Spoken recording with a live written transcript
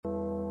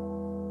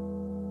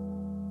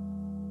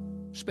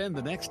Spend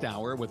the next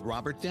hour with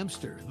Robert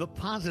Dempster, the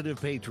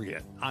Positive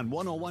Patriot, on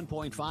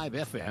 101.5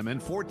 FM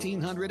and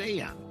 1400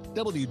 AM,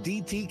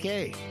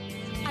 WDTK.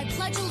 I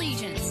pledge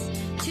allegiance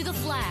to the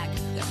flag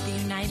of the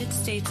United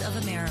States of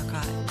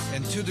America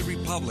and to the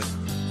republic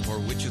for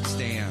which it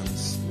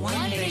stands, one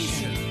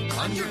nation,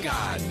 under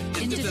God,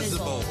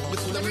 indivisible,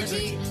 with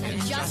liberty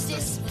and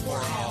justice for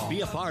all.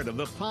 Be a part of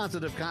the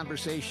positive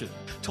conversation.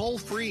 Toll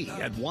free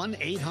at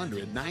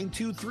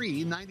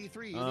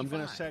 1-800-923-9385. I'm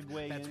going to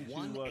segue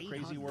into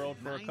Crazy World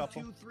for a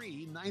couple.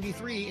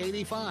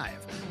 923-9385.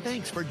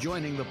 Thanks for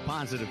joining the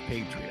Positive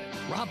Patriot,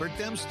 Robert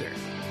Dempster.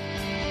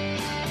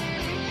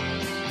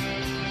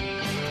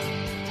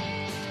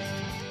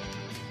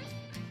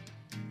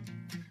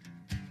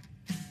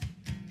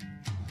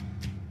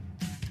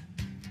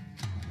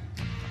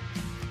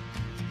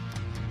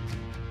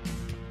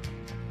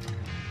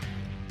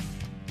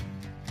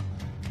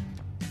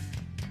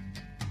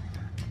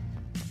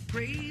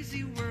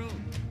 Crazy world,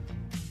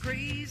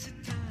 crazy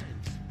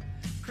times,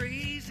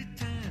 crazy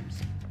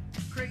times,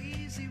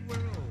 crazy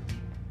world,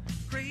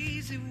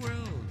 crazy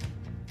world,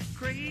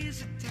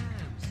 crazy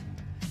times,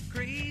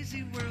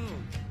 crazy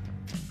world,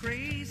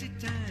 crazy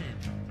time.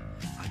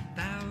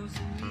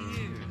 1,000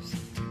 years,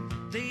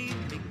 they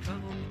may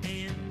come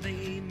and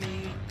they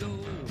may go.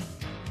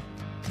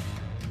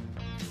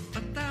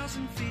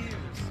 1,000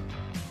 fears,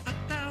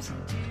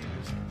 1,000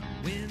 tears,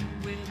 when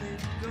will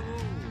it go?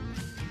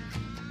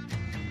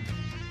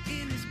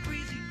 In this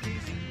crazy,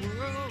 crazy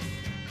world,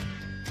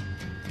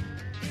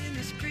 in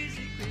this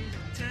crazy, crazy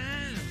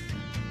time,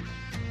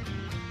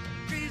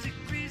 crazy,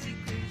 crazy,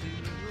 crazy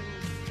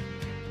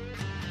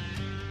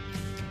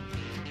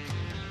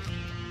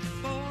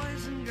world.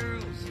 Boys and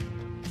girls,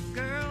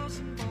 girls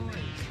and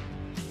boys,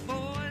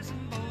 boys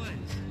and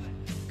boys,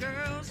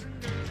 girls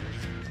and girls.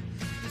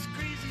 This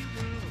crazy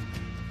world,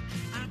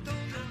 I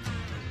don't know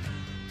how,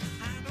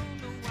 I don't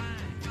know why,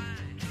 I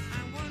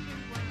wonder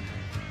why,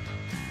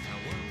 I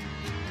wonder.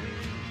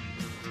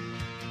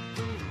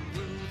 The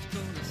world's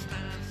gonna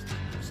stop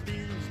still.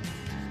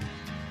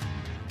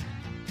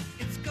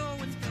 It's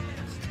going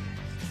fast.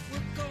 We're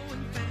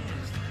going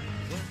fast.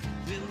 What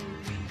will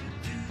we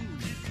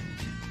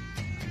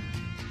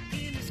do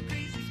in this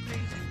crazy,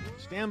 crazy world?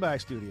 Standby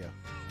studio.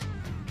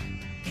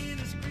 In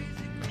this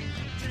crazy,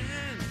 crazy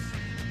times.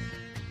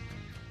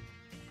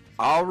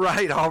 All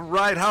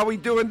right. How we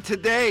doing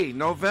today?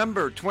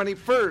 November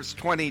 21st,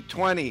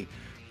 2020.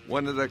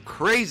 One of the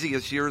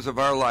craziest years of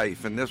our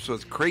life, and this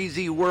was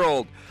Crazy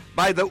World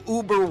by the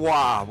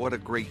Uberwa. What a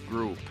great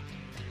group.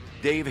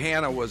 Dave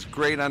Hanna was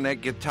great on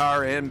that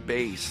guitar and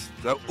bass.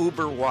 The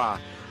Uberwa.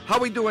 How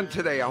we doing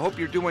today? I hope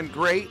you're doing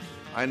great.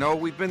 I know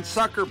we've been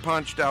sucker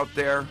punched out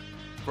there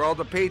for all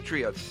the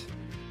Patriots.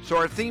 So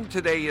our theme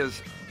today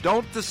is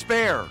Don't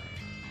Despair.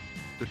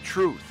 The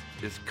truth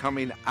is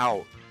coming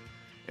out.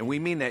 And we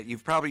mean that.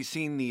 You've probably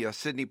seen the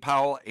Sidney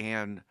Powell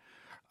and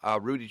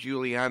Rudy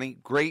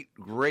Giuliani,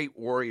 great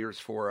warriors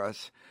for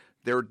us.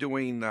 They're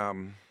doing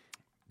the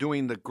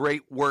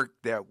great work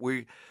that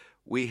we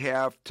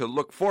have to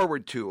look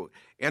forward to.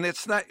 And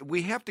it's not,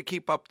 we have to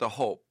keep up the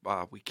hope.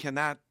 We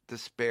cannot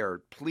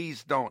despair.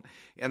 Please don't.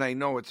 And I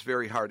know it's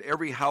very hard.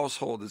 Every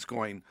household is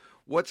going,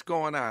 what's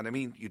going on? I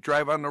mean, you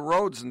drive on the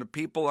roads and the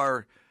people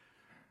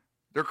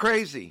they're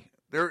crazy.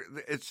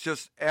 It's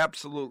just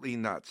absolutely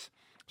nuts.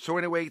 So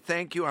anyway,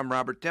 thank you. I'm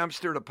Robert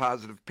Dempster, the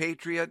Positive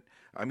Patriot.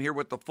 I'm here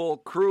with the full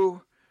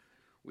crew.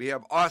 We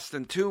have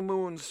Austin Two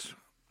Moons.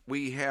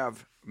 We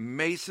have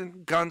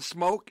Mason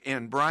Gunsmoke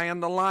and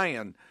Brian the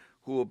Lion,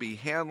 who will be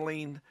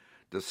handling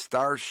the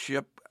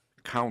Starship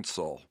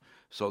Council.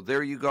 So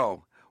there you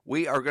go.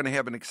 We are going to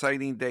have an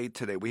exciting day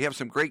today. We have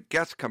some great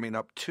guests coming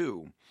up,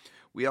 too.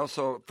 We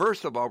also,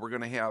 first of all, we're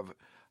going to have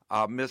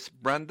Miss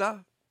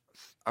Brenda.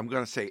 I'm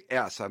going to say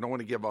S. I don't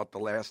want to give out the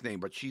last name,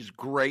 but she's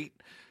great.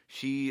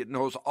 She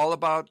knows all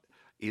about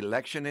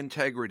election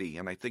integrity,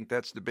 and I think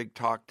that's the big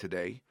talk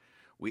today.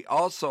 We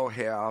also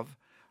have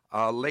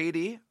a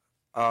lady,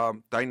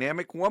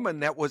 dynamic woman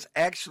that was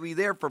actually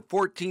there for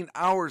 14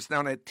 hours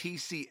down at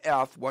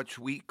TCF, which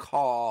we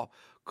call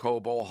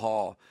Cobo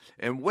Hall.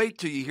 And wait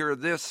till you hear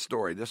this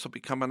story. This will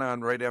be coming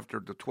on right after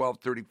the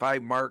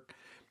 12:35 mark.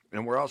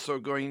 And we're also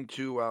going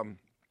to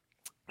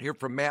hear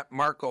from Matt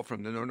Markle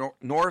from the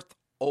North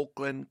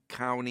Oakland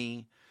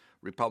County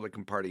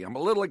Republican Party. I'm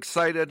a little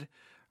excited.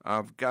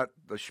 I've got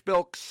the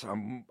Spilks.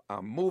 I'm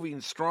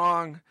moving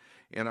strong,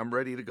 and I'm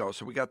ready to go.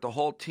 So we got the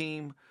whole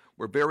team.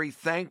 We're very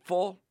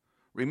thankful.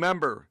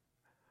 Remember,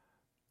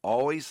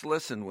 always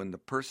listen when the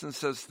person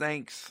says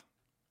thanks.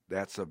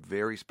 That's a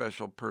very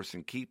special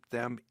person. Keep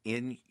them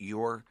in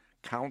your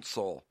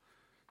counsel.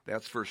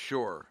 That's for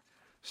sure.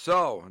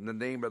 So, in the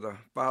name of the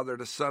Father,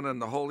 the Son,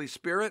 and the Holy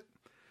Spirit,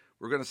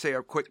 we're going to say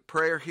a quick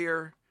prayer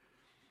here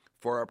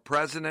for our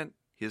president,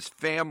 his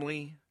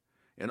family,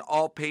 and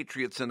all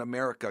patriots in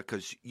America,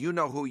 because you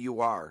know who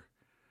you are.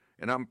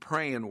 And I'm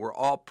praying, we're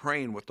all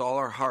praying with all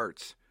our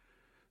hearts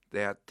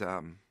that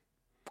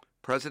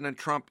President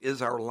Trump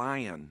is our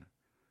lion.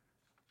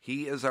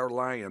 He is our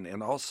lion.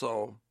 And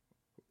also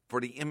for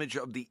the image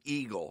of the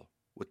eagle,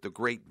 with the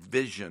great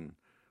vision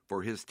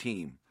for his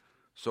team.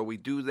 So we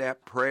do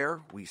that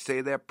prayer, we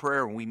say that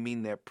prayer, and we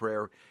mean that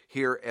prayer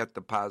here at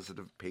the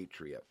Positive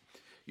Patriot.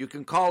 You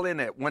can call in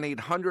at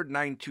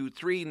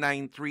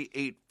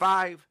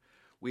 1-800-923-9385.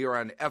 We are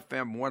on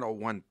FM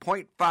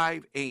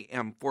 101.5,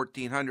 AM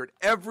 1400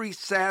 every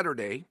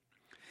Saturday,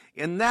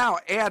 and now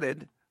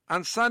added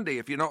on Sunday.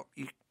 If you don't,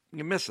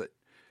 you miss it.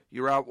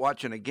 You're out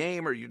watching a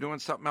game or you're doing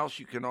something else,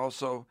 you can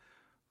also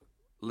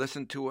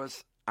listen to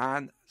us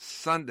on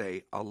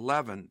Sunday,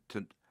 11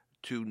 to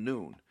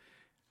noon.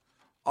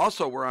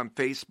 Also, we're on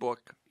Facebook.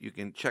 You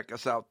can check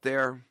us out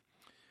there,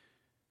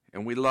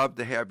 and we love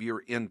to have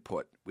your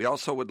input. We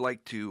also would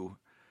like to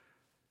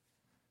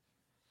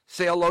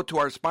say hello to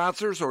our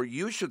sponsors, or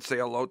you should say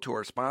hello to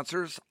our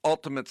sponsors.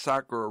 Ultimate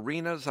Soccer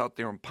Arenas out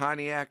there in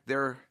Pontiac.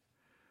 I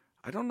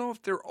don't know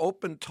if they're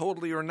open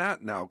totally or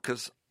not now,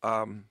 because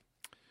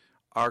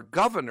our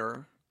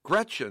governor,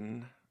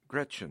 Gretchen,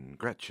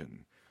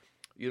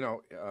 you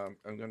know,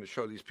 I'm going to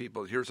show these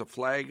people. Here's a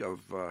flag of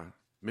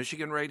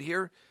Michigan right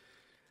here.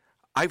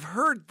 I've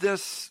heard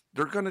this,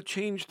 they're going to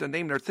change the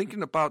name. They're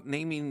thinking about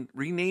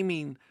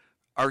renaming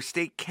our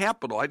state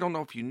capital. I don't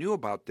know if you knew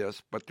about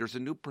this, but there's a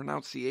new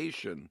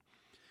pronunciation.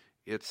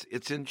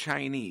 It's in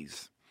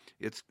Chinese.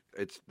 It's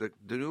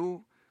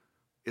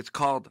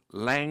called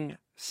Lang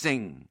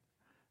Sing.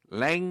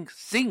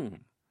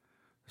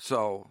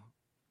 So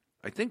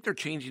I think they're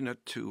changing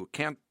it to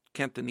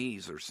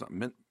Cantonese or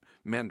something,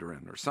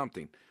 Mandarin or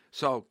something.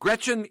 So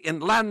Gretchen in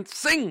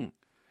Lansing.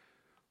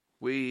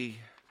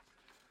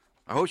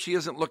 I hope she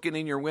isn't looking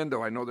in your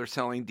window. I know they're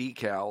selling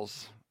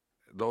decals.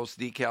 Those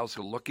decals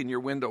will look in your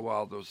window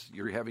while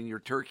you're having your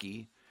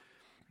turkey.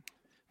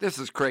 This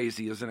is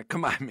crazy, isn't it?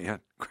 Come on,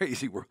 man.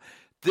 Crazy world.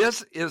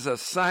 This is a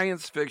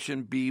science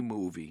fiction B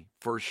movie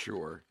for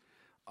sure.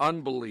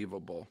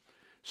 Unbelievable.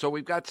 So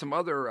we've got some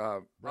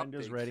other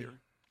Brenda's updates ready. here.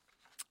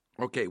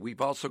 Okay,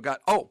 we've also got,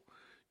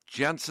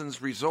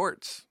 Jensen's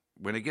Resorts.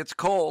 When it gets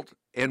cold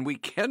and we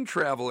can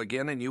travel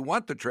again and you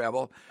want to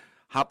travel,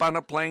 hop on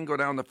a plane, go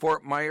down to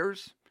Fort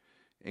Myers,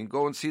 and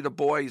go and see the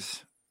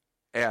boys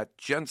at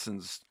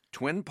Jensen's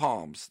Twin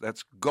Palms.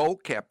 That's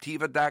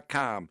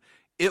gocaptiva.com.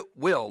 It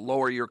will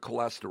lower your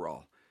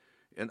cholesterol.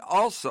 And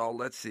also,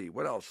 let's see,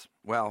 what else?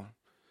 Well,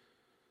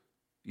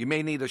 you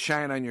may need a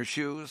shine on your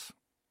shoes.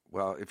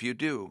 Well, if you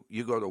do,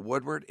 you go to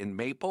Woodward in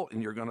Maple,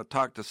 and you're going to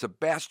talk to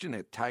Sebastian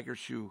at Tiger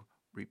Shoe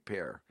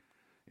Repair.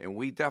 And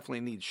we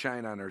definitely need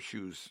shine on our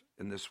shoes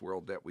in this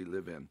world that we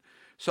live in.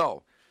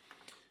 So,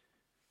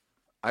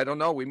 I don't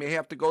know. We may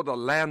have to go to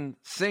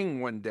Lansing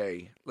one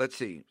day. Let's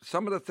see.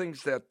 Some of the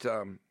things that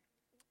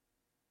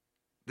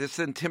this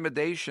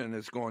intimidation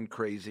is going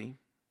crazy.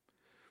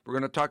 We're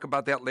going to talk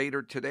about that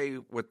later today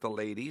with the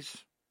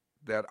ladies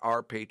that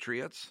are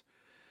patriots.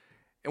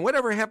 And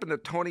whatever happened to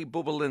Tony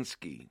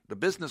Bubalinsky, the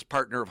business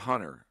partner of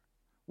Hunter?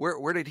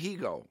 Where did he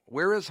go?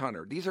 Where is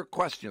Hunter? These are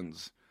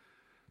questions.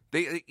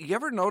 You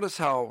ever notice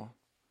how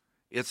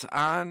it's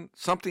on,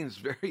 something's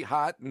very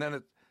hot, and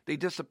then they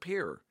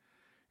disappear?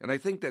 And I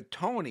think that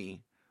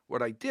Tony,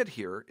 what I did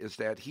hear is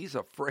that he's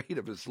afraid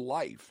of his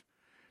life.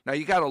 Now,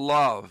 you got to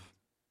love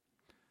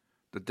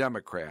the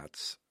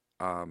Democrats.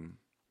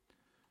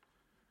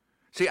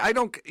 See,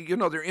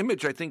 their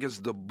image, I think,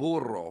 is the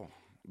burro,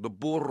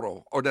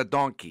 or the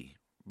donkey.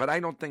 But I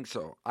don't think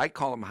so. I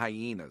call them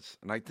hyenas.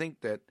 And I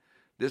think that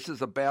this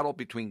is a battle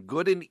between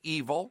good and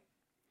evil.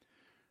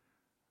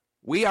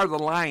 We are the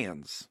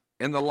lions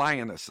and the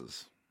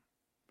lionesses.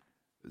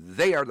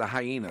 They are the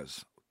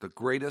hyenas, the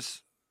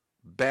greatest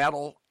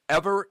battle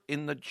ever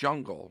in the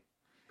jungle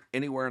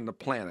anywhere on the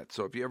planet.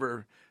 So if you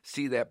ever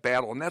see that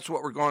battle, and that's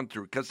what we're going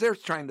through, because they're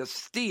trying to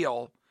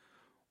steal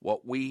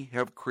what we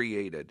have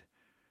created.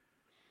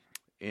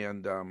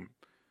 And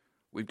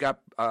we've got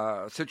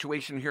a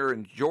situation here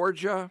in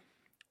Georgia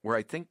where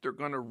I think they're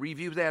going to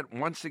review that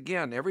once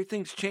again.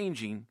 Everything's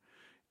changing.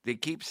 They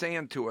keep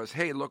saying to us,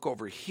 hey, look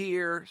over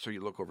here. So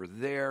you look over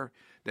there.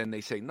 Then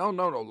they say, no,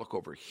 look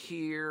over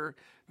here.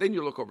 Then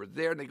you look over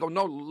there. And they go,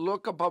 no,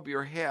 look above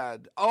your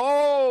head.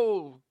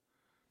 Oh!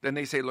 Then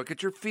they say, look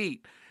at your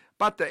feet.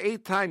 About the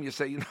 8th time you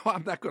say,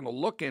 I'm not going to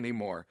look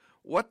anymore.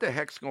 What the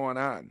heck's going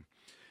on?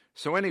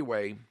 So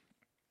anyway,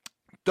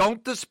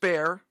 don't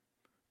despair.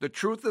 The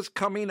truth is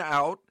coming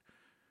out.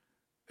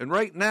 And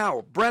right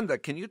now, Brenda,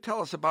 can you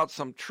tell us about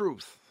some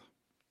truth?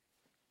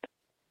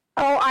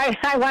 Oh, I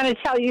want to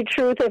tell you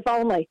truth, if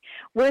only.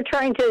 We're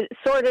trying to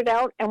sort it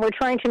out, and we're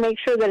trying to make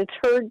sure that it's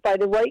heard by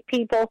the right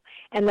people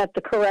and that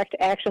the correct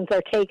actions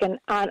are taken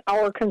on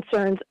our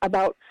concerns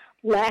about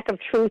lack of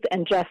truth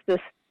and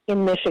justice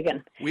in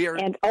Michigan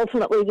and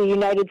ultimately the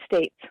United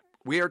States.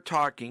 We're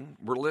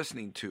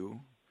listening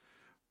to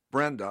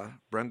Brenda.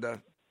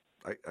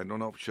 I don't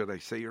know, should I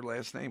say your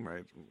last name?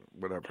 Right?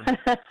 Whatever.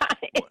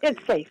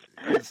 It's safe.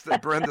 It's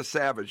Brenda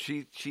Savage.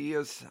 She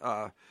is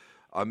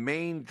a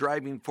main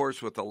driving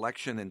force with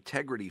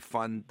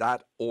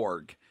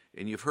electionintegrityfund.org.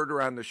 And you've heard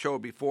her on the show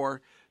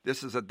before.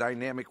 This is a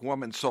dynamic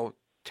woman. So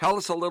Tell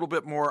us a little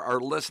bit more, our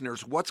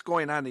listeners, what's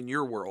going on in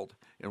your world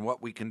and what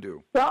we can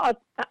do. Well,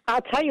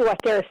 I'll tell you what,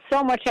 there's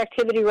so much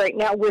activity right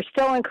now. We're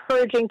still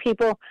encouraging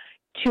people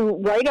to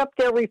write up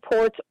their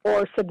reports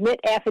or submit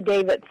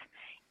affidavits.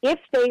 If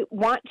they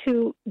want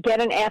to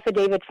get an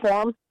affidavit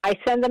form, I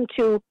send them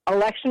to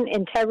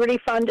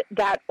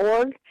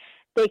electionintegrityfund.org.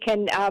 They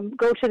can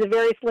go to the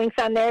various links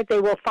on there.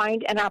 They will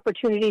find an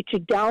opportunity to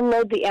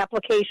download the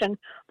application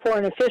for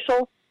an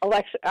official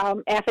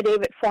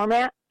affidavit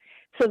format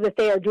so that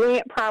they are doing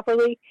it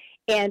properly.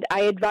 And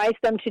I advise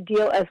them to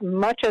deal as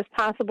much as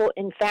possible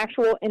in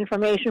factual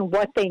information,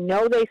 what they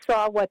know they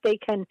saw, what they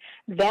can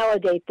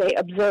validate they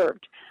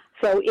observed.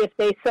 So if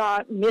they saw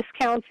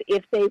miscounts,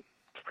 if they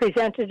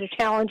presented a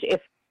challenge, if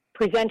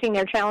presenting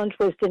their challenge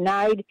was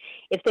denied,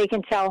 if they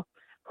can tell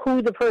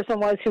who the person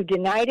was who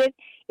denied it,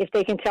 if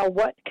they can tell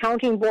what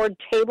counting board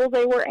table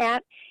they were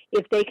at,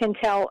 if they can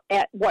tell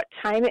at what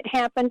time it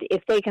happened,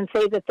 if they can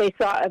say that they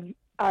saw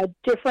a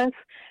difference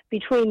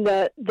between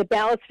the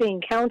ballots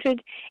being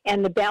counted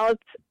and the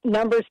ballots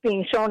numbers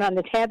being shown on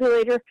the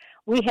tabulator.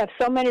 We have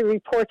so many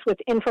reports with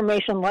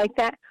information like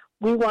that.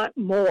 We want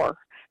more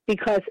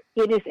because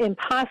it is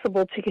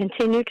impossible to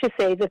continue to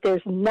say that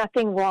there's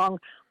nothing wrong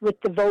with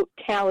the vote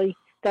tally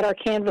that our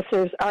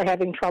canvassers are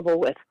having trouble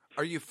with.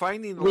 Are you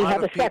finding we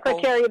have a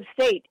Secretary of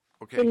State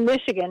in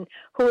Michigan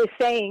who is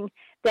saying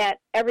that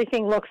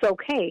everything looks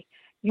okay.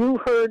 You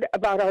heard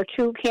about our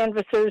two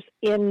canvassers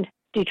in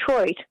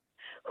Detroit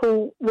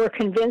who were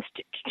convinced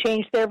to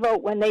change their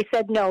vote when they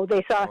said no.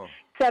 They saw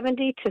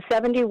 70 to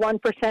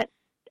 71%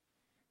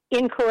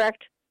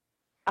 incorrect,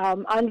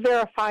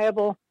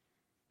 unverifiable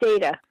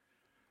data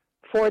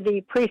for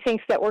the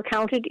precincts that were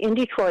counted in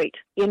Detroit,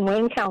 in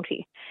Wayne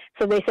County.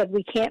 So they said,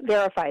 we can't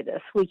verify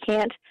this. We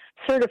can't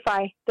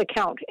certify the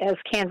count as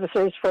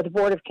canvassers for the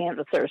Board of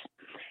Canvassers.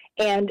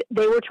 And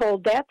they were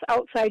told, that's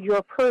outside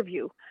your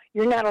purview.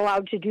 You're not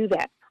allowed to do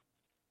that.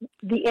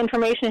 The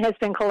information has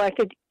been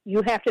collected.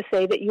 You have to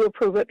say that you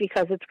approve it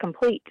because it's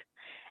complete.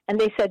 And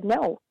they said,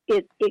 no,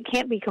 it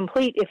can't be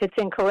complete if it's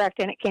incorrect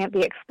and it can't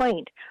be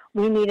explained.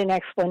 We need an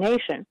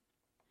explanation.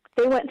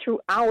 They went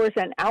through hours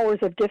and hours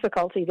of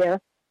difficulty there.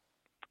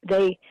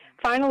 They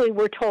finally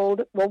were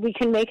told, well, we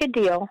can make a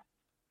deal,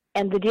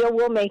 and the deal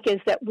we'll make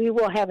is that we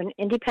will have an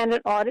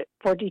independent audit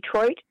for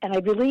Detroit, and I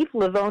believe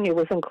Livonia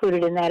was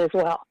included in that as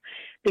well,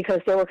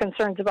 because there were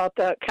concerns about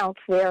the counts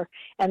there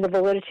and the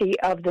validity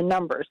of the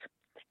numbers.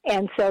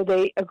 And so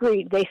they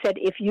agreed. They said,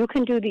 if you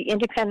can do the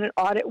independent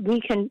audit,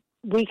 we can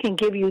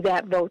give you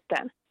that vote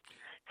then.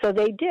 So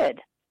they did.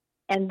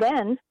 And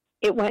then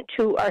it went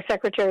to our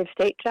Secretary of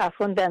State,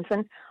 Jocelyn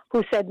Benson,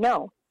 who said,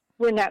 no,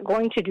 we're not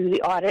going to do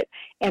the audit,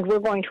 and we're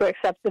going to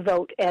accept the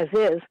vote as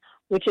is,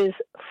 which is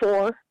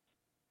 4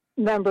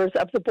 members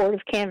of the Board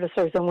of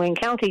Canvassers in Wayne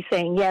County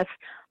saying, yes,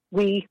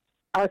 we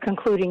are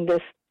concluding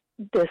this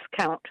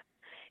count.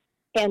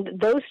 And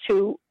those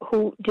two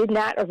who did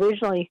not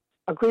originally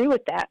agree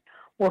with that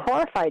were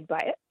horrified by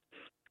it.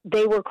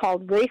 They were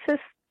called racist.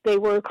 They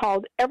were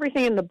called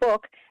everything in the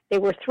book. They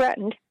were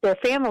threatened. Their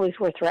families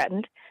were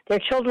threatened. Their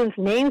children's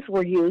names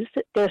were used.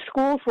 Their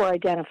schools were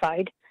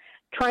identified,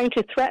 trying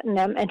to threaten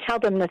them and tell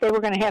them that they were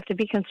going to have to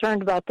be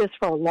concerned about this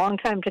for a long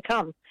time to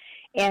come.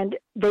 And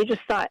they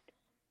just thought,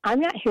 I'm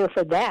not here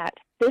for that.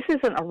 This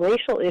isn't a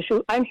racial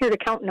issue. I'm here to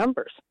count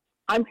numbers.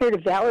 I'm here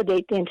to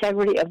validate the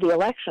integrity of the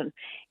election,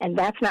 and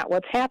that's not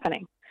what's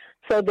happening.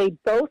 So they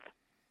both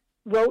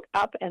wrote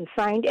up and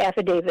signed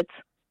affidavits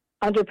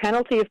under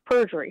penalty of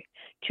perjury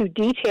to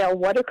detail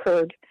what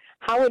occurred,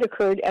 how it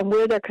occurred, and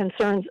where their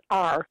concerns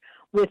are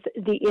with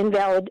the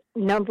invalid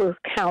number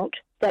count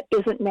that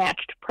isn't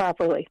matched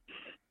properly.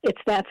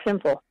 It's that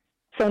simple.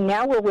 So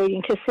now we're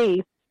waiting to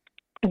see.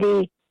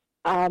 The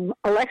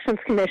Elections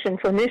Commission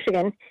for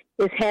Michigan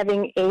is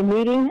having a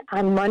meeting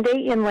on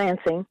Monday in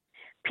Lansing.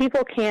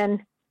 People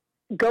can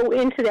go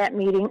into that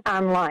meeting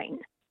online.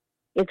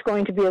 It's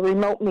going to be a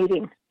remote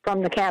meeting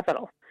from the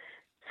Capitol.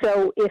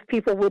 So if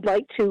people would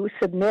like to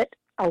submit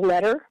a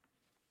letter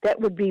that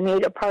would be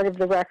made a part of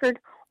the record,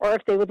 or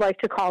if they would like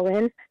to call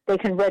in, they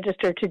can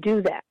register to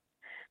do that.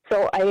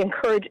 So I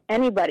encourage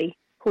anybody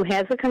who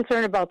has a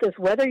concern about this,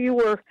 whether you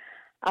were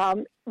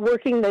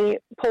working the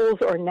polls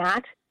or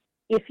not,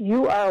 if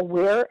you are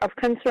aware of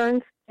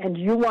concerns and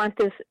you want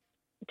this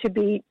to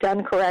be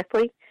done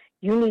correctly,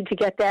 you need to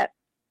get that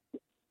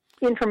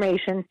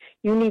information.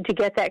 You need to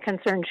get that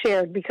concern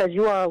shared because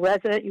you are a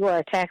resident, you are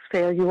a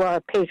taxpayer, you are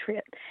a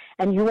patriot,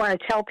 and you want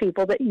to tell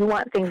people that you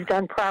want things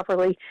done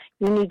properly.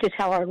 You need to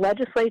tell our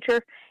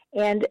legislature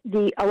and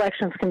the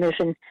Elections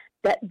Commission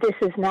that this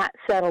is not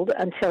settled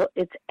until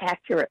it's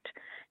accurate.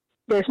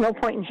 There's no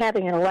point in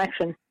having an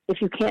election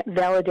if you can't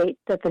validate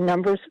that the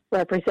numbers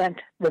represent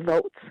the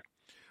votes.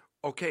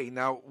 Okay,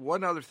 now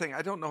one other thing.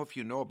 I don't know if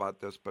you know about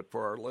this, but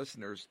for our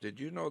listeners, did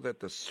you know that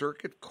the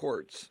circuit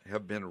courts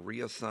have been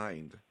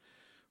reassigned?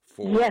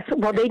 Yes,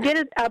 well, they did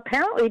it.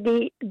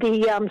 Apparently,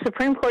 the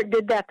Supreme Court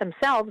did that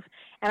themselves,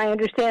 and I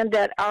understand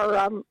that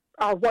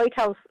our White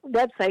House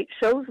website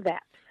shows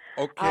that.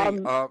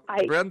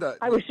 Okay, Brenda.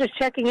 I was just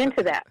checking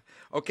into that.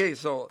 Okay,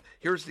 so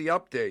here's the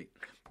update.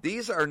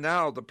 These are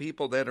now the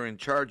people that are in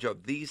charge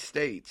of these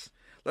states.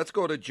 Let's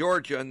go to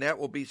Georgia, and that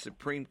will be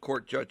Supreme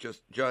Court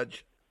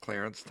Judge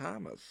Clarence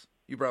Thomas.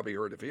 You probably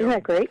heard of him. Isn't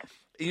that great?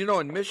 You know,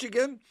 in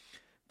Michigan,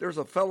 there's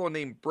a fellow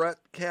named Brett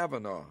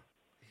Kavanaugh.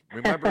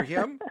 Remember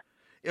him?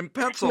 In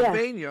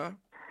Pennsylvania,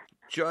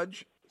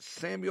 Judge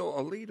Samuel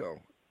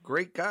Alito.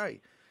 Great guy.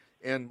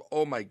 And,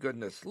 oh, my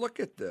goodness, look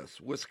at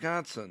this.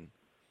 Wisconsin,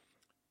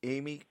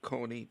 Amy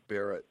Coney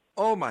Barrett.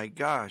 Oh, my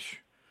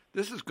gosh.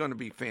 This is going to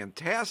be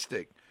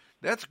fantastic.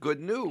 That's good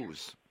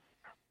news.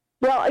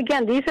 Well,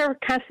 again, these are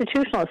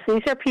constitutionalists.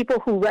 These are people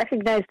who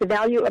recognize the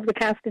value of the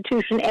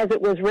Constitution as it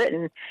was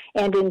written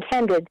and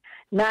intended,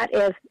 not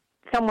as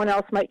someone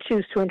else might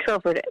choose to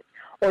interpret it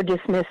or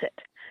dismiss it.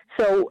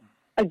 So,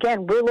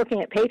 again, we're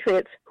looking at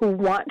patriots who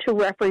want to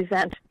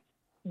represent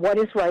what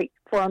is right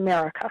for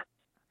America.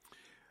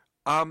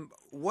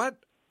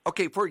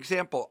 Okay, for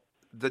example,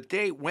 the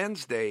day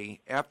Wednesday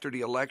after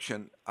the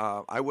election,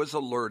 I was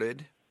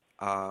alerted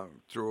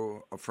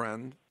through a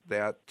friend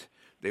that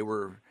they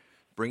were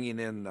bringing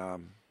in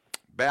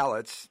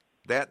ballots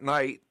that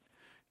night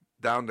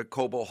down to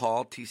Cobo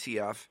Hall,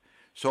 TCF.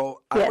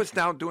 So I was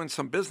down doing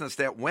some business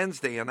that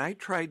Wednesday, and I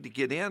tried to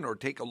get in or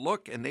take a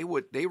look, and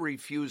they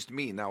refused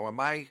me. Now, am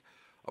I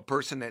a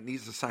person that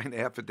needs to sign an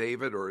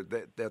affidavit, or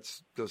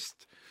that's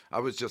just I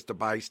was just a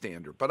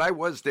bystander? But I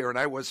was there, and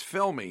I was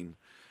filming,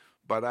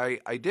 but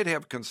I did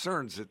have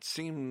concerns. It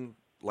seemed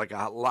like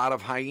a lot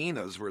of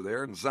hyenas were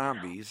there and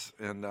zombies,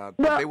 and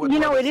they wouldn't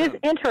let us it is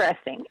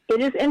interesting.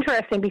 It is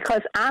interesting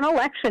because on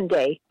Election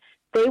Day,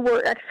 they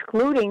were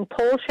excluding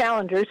poll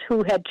challengers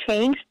who had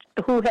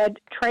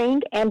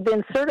trained and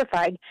been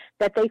certified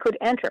that they could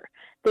enter.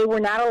 They were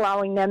not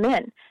allowing them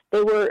in.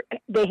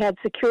 They had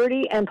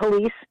security and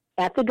police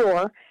at the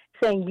door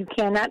saying you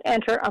cannot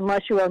enter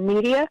unless you are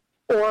media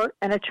or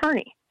an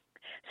attorney.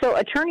 So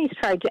attorneys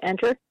tried to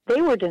enter.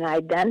 They were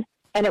denied then,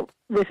 and it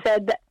was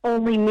said that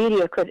only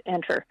media could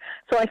enter.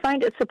 So I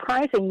find it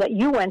surprising that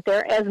you went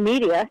there as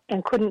media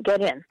and couldn't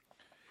get in.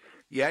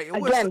 Yeah,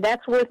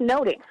 that's worth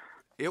noting.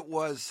 It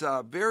was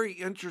a very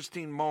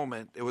interesting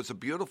moment. It was a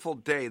beautiful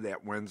day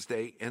that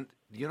Wednesday. And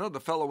you know the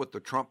fellow with the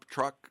Trump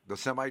truck, the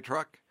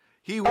semi-truck?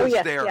 He was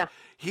there. Yeah.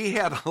 He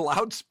had a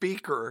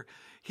loudspeaker.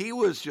 He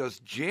was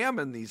just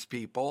jamming these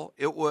people.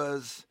 It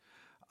was,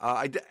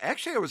 I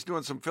was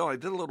doing some film. I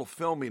did a little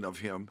filming of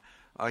him.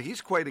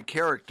 He's quite a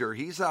character.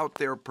 He's out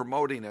there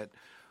promoting it.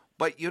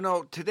 But, you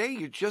know, today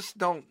you just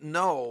don't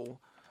know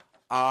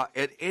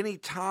at any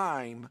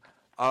time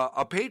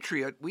a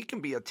patriot, we can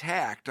be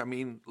attacked. I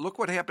mean, look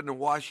what happened in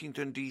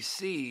Washington,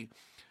 D.C.,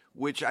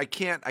 which I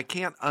can't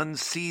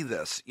unsee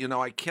this. You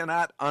know, I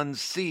cannot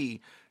unsee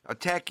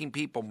attacking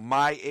people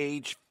my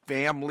age,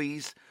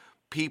 families,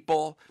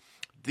 people.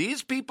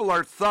 These people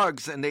are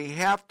thugs, and they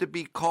have to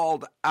be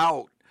called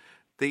out.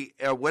 They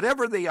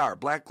whatever they are,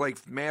 Black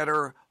Lives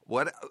Matter.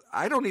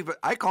 I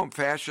call them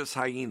fascist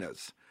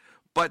hyenas.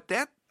 But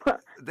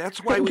that's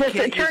why we can't.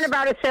 Just a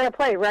turnabout is fair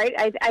play, right?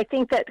 I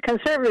think that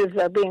conservatives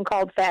are being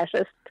called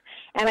fascist,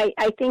 and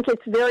I think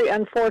it's very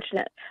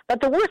unfortunate.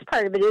 But the worst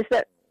part of it is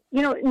that,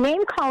 you know,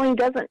 name calling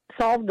doesn't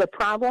solve the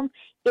problem;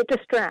 it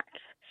distracts.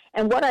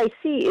 And what I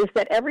see is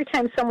that every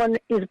time someone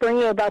is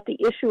bringing about the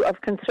issue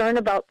of concern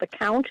about the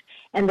count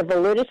and the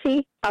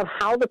validity of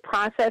how the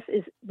process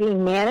is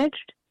being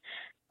managed,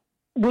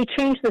 we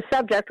change the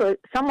subject, or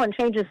someone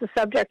changes the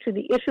subject to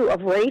the issue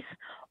of race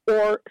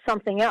or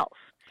something else.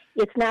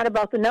 It's not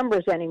about the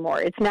numbers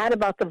anymore. It's not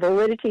about the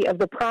validity of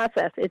the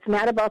process. It's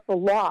not about the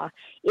law.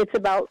 It's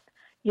about,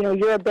 you know,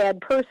 you're a bad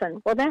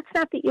person. Well, that's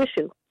not the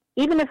issue.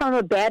 Even if I'm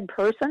a bad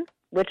person,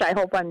 which I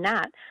hope I'm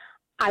not,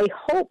 I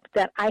hope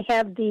that I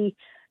have the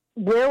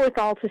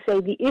wherewithal to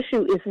say the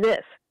issue is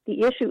this.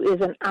 The issue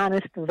is an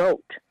honest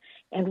vote.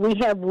 And we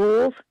have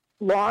rules,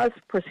 laws,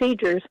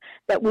 procedures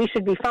that we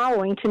should be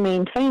following to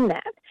maintain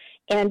that.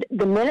 And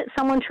the minute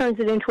someone turns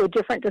it into a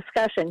different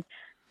discussion,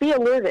 be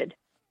alerted.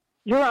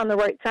 You're on the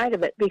right side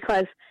of it,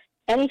 because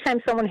anytime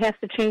someone has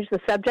to change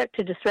the subject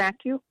to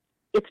distract you,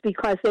 it's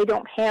because they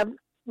don't have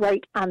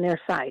right on their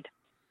side.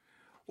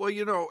 Well,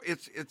 you know,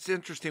 it's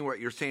interesting what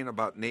you're saying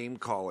about name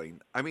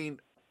calling. I mean,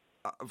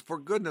 for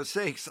goodness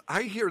sakes,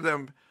 I hear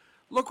them.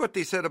 Look what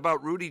they said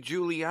about Rudy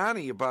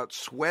Giuliani, about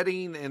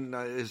sweating and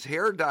his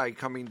hair dye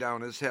coming down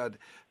his head.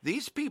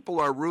 These people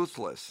are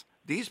ruthless.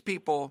 These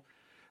people,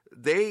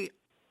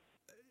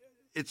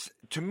 it's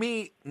to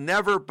me,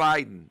 never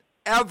Biden.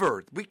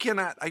 Ever. We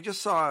cannot. I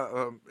just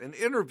saw an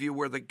interview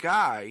where the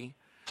guy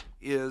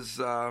is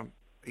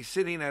he's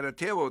sitting at a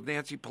table with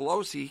Nancy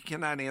Pelosi. He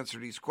cannot answer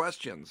these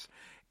questions.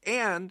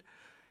 And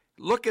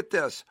look at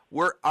this,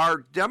 where our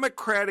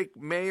Democratic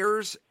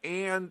mayors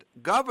and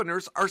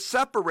governors are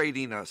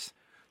separating us.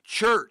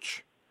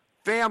 Church,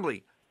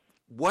 family.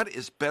 What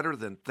is better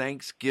than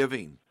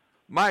Thanksgiving?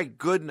 My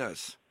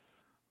goodness.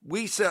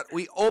 We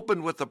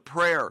opened with a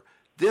prayer.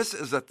 This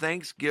is a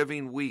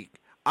Thanksgiving week.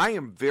 I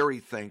am very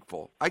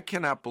thankful. I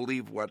cannot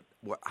believe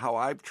how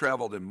I've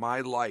traveled in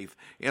my life,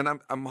 and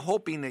I'm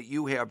hoping that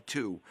you have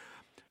too.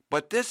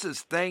 But this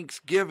is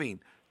Thanksgiving.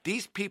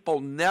 These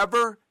people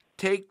never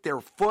take their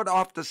foot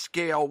off the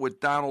scale with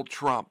Donald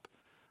Trump.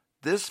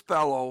 This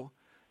fellow,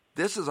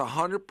 this is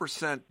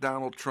 100%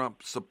 Donald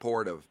Trump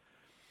supportive.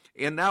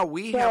 And now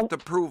we have to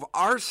prove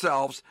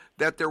ourselves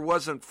that there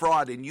wasn't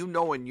fraud. And you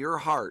know in your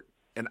heart,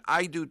 and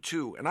I do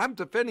too, and I'm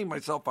defending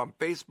myself on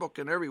Facebook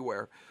and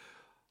everywhere.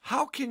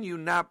 How can you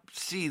not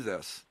see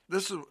this?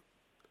 This is,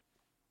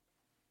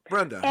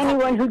 Brenda.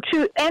 Anyone who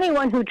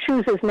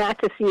chooses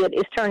not to see it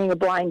is turning a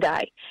blind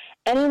eye.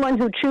 Anyone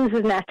who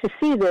chooses not to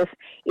see this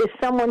is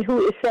someone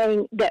who is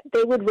saying that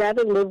they would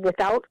rather live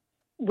without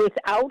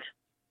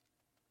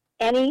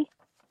any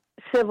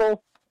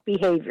civil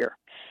behavior.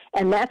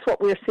 And that's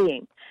what we're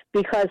seeing.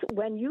 Because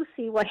when you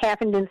see what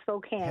happened in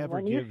Spokane,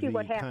 when you see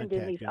what happened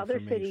in these other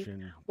cities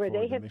where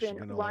they have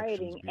been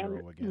rioting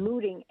and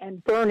looting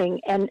and burning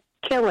and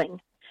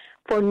killing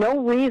for no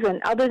reason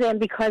other than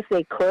because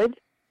they could,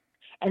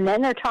 and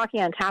then they're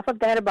talking on top of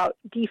that about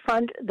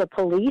defund the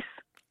police,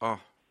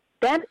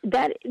 that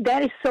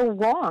is so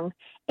wrong,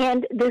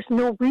 and there's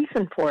no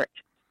reason for it.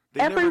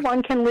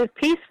 Everyone can live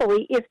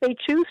peacefully if they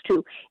choose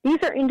to. These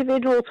are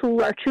individuals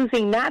who are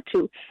choosing not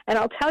to. And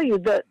I'll tell you,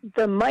 the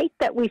might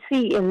that we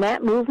see in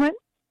that movement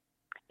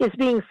is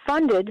being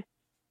funded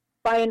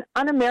by an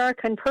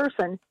un-American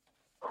person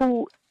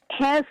who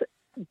has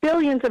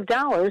billions of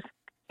dollars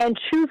and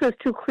chooses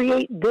to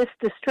create this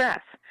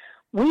distress.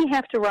 We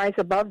have to rise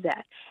above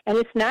that. And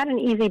it's not an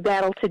easy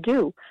battle to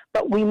do,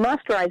 but we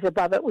must rise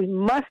above it. We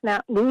must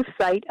not lose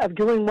sight of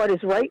doing what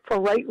is right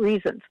for right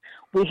reasons.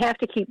 We have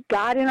to keep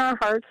God in our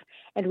hearts,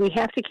 and we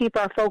have to keep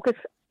our focus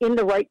in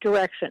the right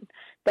direction,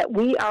 that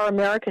we are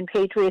American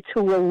patriots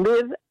who will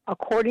live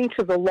according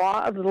to the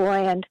law of the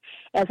land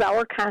as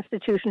our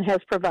Constitution has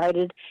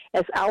provided,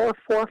 as our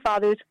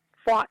forefathers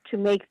fought to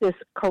make this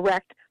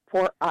correct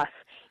for us.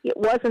 It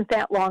wasn't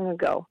that long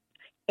ago.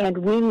 And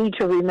we need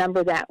to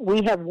remember that.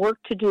 We have work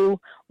to do.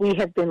 We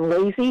have been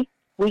lazy.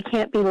 We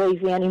can't be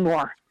lazy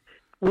anymore.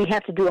 We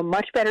have to do a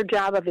much better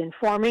job of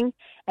informing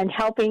and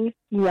helping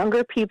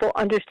younger people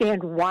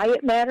understand why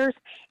it matters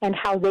and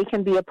how they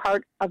can be a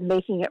part of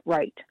making it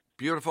right.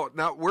 Beautiful.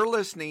 Now, you're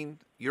listening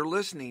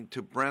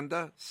to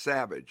Brenda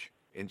Savage,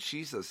 and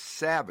she's a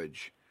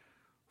savage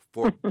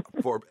for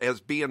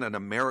as being an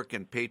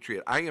American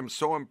patriot. I am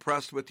so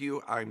impressed with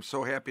you. I'm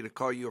so happy to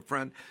call you a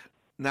friend.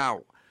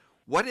 Now,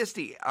 what is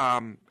the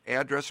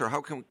address, or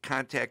how can we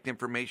contact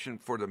information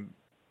for the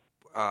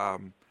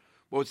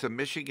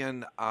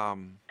Michigan?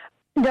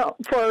 No,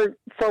 for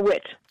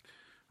which?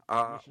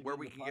 Where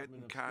we can get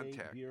in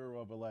contact.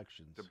 Bureau of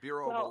Elections. The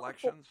Bureau of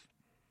Elections?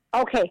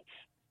 Okay.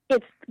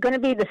 It's going to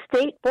be the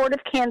State Board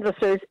of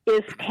Canvassers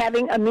is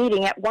having a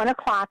meeting at 1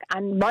 o'clock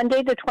on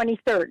Monday the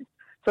 23rd.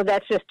 So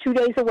that's just 2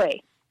 days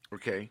away.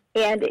 Okay.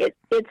 And it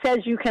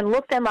says you can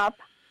look them up.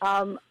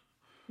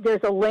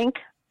 There's a link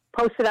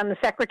posted on the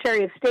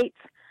Secretary of State's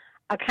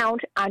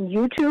account on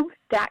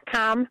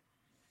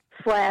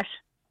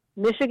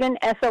youtube.com/Michigan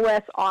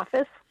SOS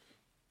Office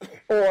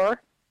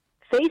or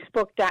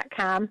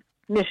Facebook.com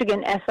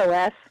Michigan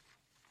SOS,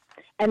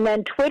 and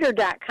then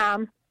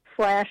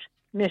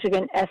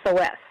Twitter.com/Michigan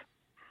SOS.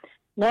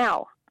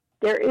 Now,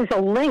 there is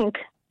a link,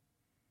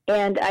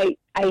 and I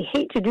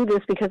hate to do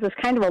this because it's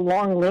kind of a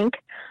long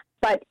link,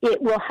 but it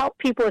will help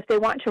people if they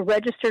want to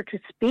register to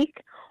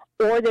speak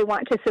or they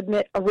want to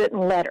submit a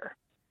written letter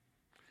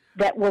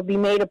that will be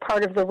made a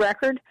part of the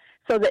record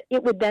so that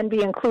it would then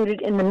be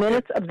included in the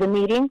minutes of the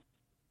meeting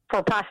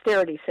for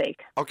posterity's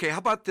sake. Okay, how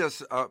about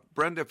this?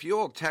 Brenda, if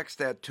you'll text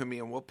that to me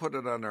and we'll put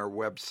it on our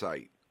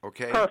website,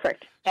 okay?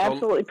 Perfect.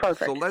 Absolutely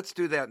perfect. So let's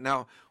do that.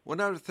 Now, one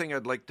other thing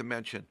I'd like to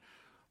mention.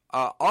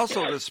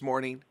 Also this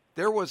morning,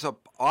 there was a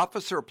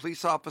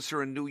police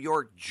officer in New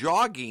York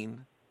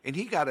jogging, and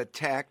he got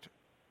attacked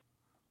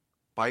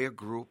by a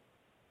group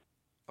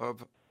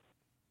of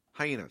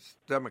hyenas,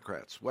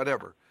 Democrats,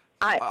 whatever.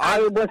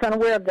 I was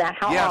unaware of that.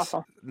 How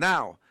awful.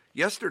 Now,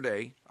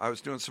 yesterday, I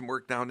was doing some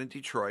work down in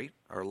Detroit,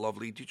 our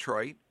lovely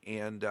Detroit,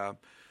 and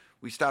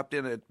we stopped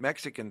in at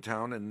Mexican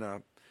Town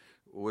and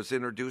was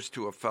introduced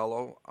to a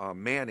fellow,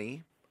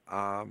 Manny,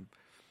 and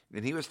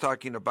he was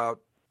talking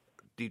about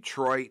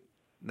Detroit.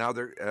 Now,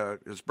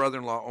 his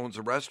brother-in-law owns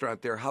a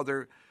restaurant there, how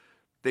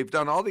they've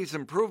done all these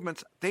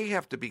improvements. They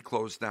have to be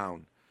closed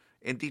down.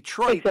 And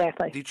Detroit,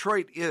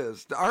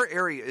 our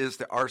area is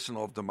the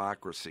arsenal of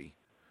democracy.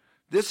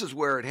 This is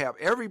where it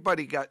happens.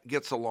 Everybody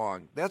gets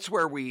along. That's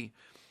where we,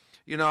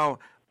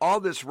 all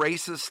this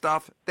racist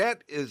stuff,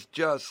 that is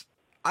just,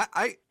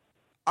 I'm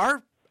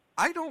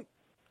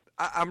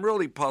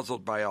really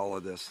puzzled by all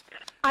of this.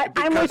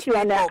 I'm with you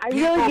on that. I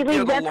really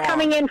believe that's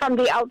coming in from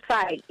the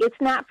outside.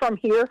 It's not from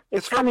here.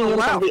 It's coming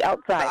in from the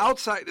outside. The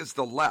outside is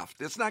the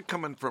left. It's not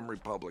coming from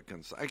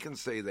Republicans. I can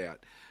say that.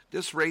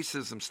 This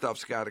racism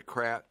stuff's got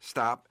to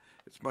stop.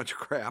 It's a bunch of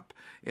crap.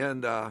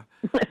 And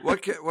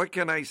what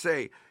can I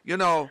say?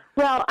 Well,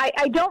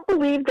 I don't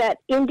believe that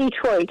in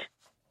Detroit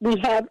we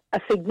have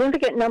a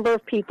significant number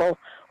of people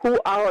who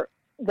are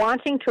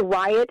wanting to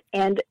riot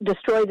and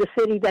destroy the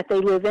city that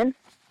they live in.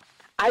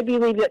 I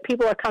believe that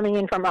people are coming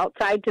in from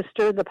outside to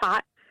stir the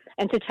pot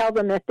and to tell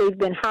them that they've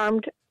been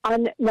harmed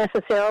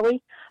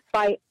unnecessarily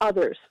by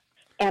others.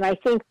 And I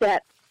think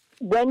that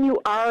when you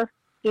are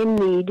in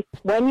need,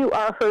 when you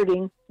are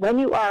hurting, when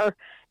you are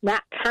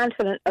not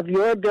confident of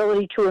your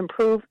ability to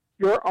improve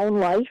your own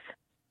life,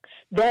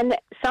 then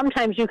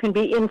sometimes you can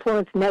be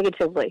influenced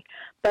negatively.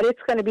 But it's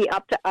going to be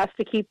up to us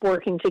to keep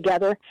working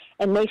together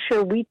and make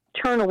sure we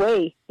turn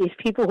away these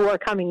people who are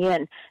coming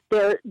in.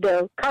 They're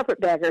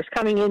carpetbaggers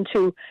coming in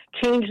to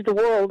change the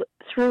world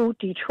through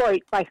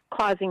Detroit by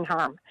causing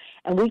harm.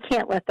 And we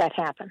can't let that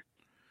happen.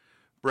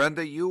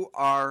 Brenda, you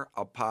are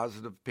a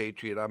positive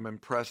patriot. I'm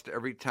impressed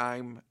every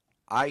time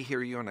I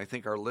hear you, and I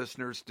think our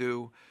listeners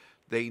do.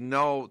 They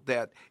know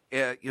that,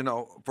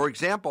 for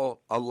example,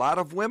 a lot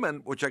of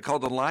women, which I call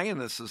the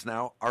lionesses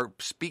now, are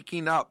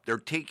speaking up. They're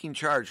taking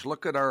charge.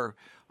 Look at the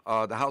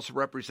House of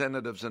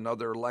Representatives and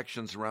other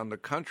elections around the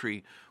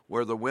country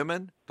where the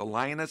women, the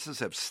lionesses,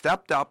 have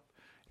stepped up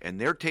and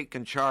they're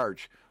taking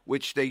charge,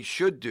 which they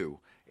should do.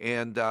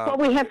 And well,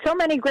 we have so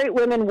many great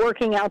women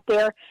working out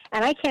there,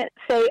 and I can't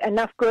say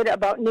enough good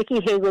about Nikki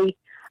Haley,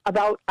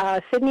 about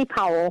Sidney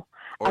Powell,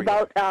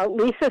 about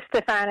Lisa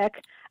Stefanik.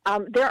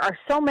 There are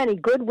so many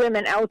good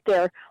women out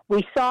there.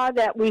 We saw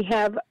that we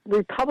have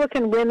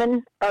Republican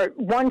women, or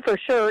one for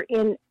sure,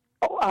 in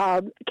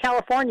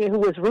California who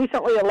was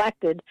recently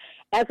elected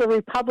as a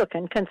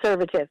Republican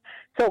conservative.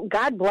 So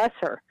God bless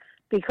her,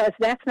 because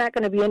that's not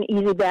going to be an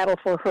easy battle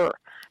for her.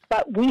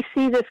 But we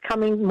see this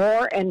coming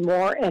more and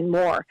more and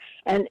more.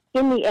 And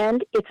in the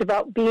end, it's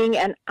about being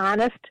an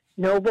honest,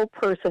 noble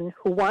person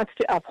who wants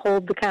to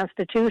uphold the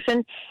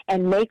Constitution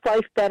and make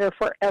life better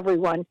for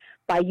everyone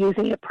by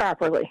using it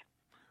properly.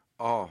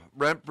 Oh,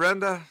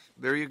 Brenda,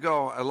 there you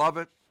go. I love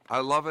it.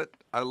 I love it.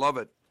 I love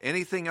it.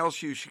 Anything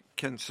else you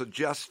can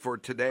suggest for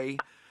today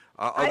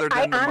other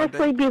than I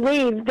honestly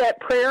believe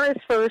that prayer is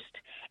first,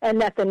 and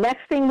that the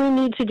next thing we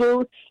need to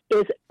do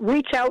is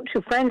reach out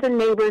to friends and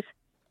neighbors.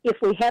 If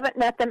we haven't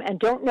met them and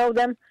don't know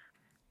them,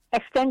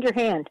 extend your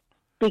hand.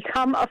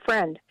 Become a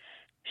friend.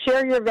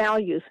 Share your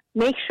values.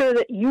 Make sure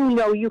that you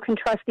know you can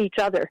trust each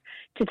other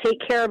to take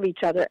care of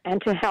each other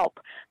and to help,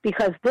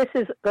 because this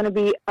is going to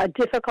be a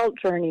difficult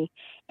journey,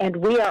 and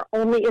we are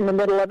only in the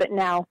middle of it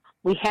now.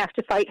 We have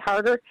to fight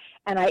harder,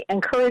 and I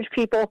encourage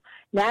people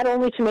not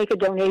only to make a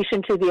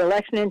donation to the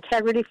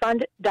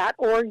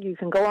electionintegrityfund.org, you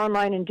can go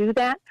online and do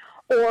that,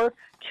 or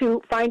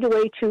to find a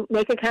way to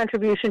make a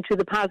contribution to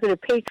the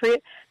Positive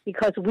Patriot,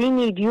 because we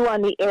need you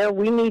on the air.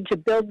 We need to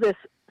build this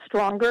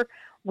stronger.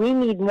 We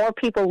need more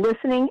people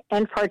listening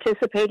and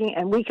participating,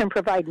 and we can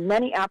provide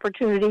many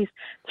opportunities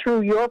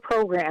through your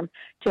program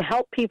to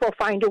help people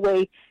find a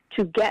way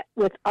to get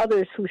with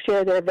others who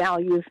share their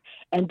values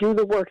and do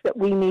the work that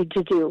we need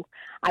to do.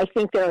 I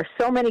think there are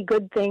so many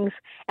good things,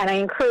 and I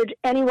encourage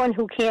anyone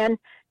who can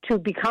to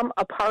become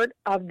a part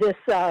of this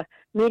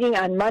meeting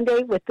on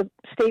Monday with the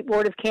State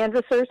Board of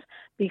Canvassers,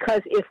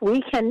 because if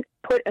we can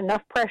put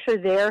enough pressure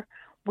there,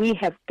 we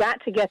have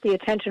got to get the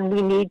attention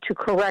we need to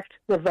correct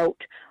the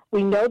vote.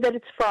 We know that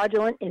it's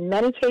fraudulent in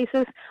many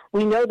cases.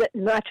 We know that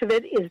much of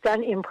it is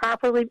done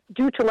improperly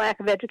due to lack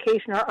of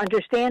education or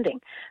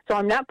understanding. So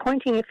I'm not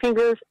pointing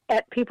fingers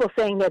at people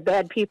saying they're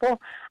bad people.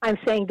 I'm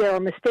saying there are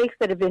mistakes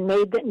that have been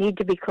made that need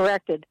to be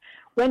corrected.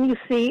 When you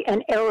see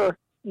an error,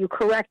 you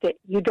correct it.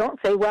 You don't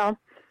say, well,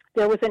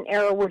 there was an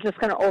error, we're just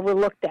going to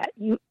overlook that.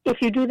 If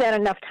you do that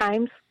enough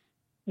times,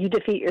 you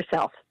defeat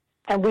yourself.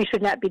 And we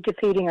should not be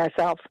defeating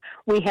ourselves.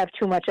 We have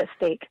too much at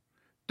stake.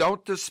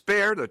 Don't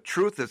despair. The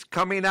truth is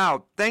coming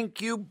out.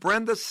 Thank you,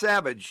 Brenda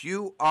Savage.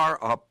 You are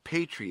a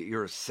patriot.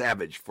 You're a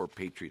savage for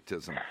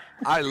patriotism.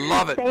 I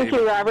love it. Thank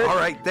you, Robert. All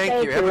right,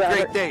 thank you. Have a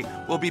great day.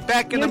 We'll be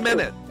back in a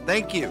minute.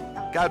 Thank you.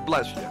 God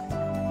bless you.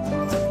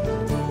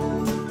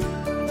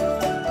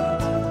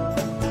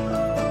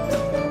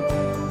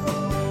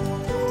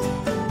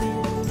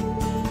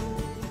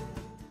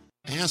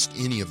 Ask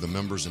any of the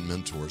members and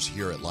mentors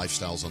here at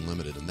Lifestyles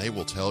Unlimited, and they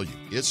will tell you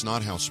it's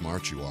not how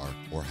smart you are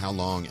or how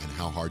long and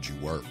how hard you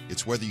work.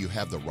 It's whether you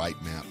have the right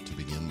map to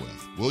begin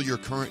with. Will your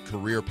current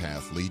career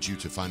path lead you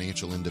to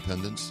financial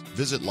independence?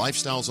 Visit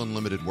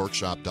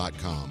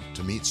lifestylesunlimitedworkshop.com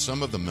to meet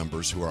some of the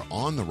members who are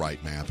on the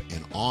right map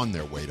and on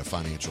their way to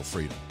financial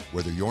freedom.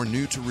 Whether you're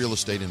new to real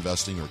estate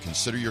investing or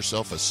consider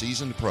yourself a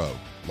seasoned pro,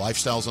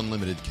 Lifestyles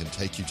Unlimited can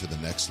take you to the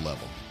next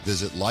level.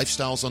 Visit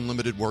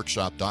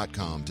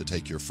lifestylesunlimitedworkshop.com to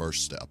take your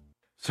first step.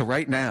 So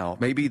right now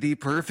may be the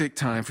perfect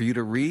time for you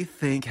to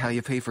rethink how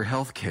you pay for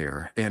health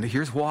care. And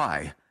here's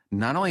why.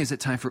 Not only is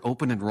it time for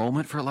open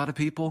enrollment for a lot of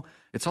people,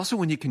 it's also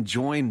when you can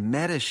join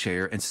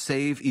MediShare and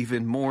save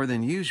even more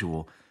than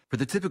usual. For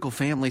the typical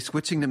family,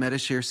 switching to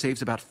MediShare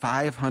saves about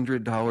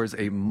 $500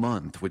 a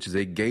month, which is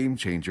a game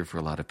changer for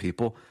a lot of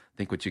people.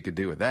 Think what you could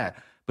do with that.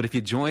 But if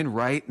you join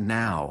right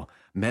now,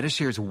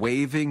 MediShare is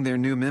waiving their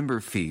new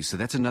member fees, so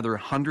that's another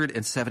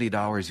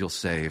 $170 you'll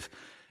save.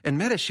 And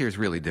MediShare is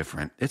really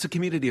different. It's a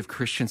community of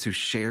Christians who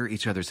share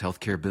each other's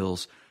healthcare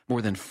bills.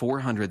 More than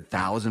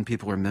 400,000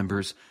 people are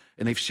members,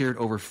 and they've shared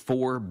over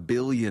 $4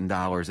 billion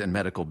in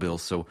medical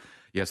bills. So,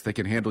 yes, they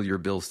can handle your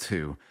bills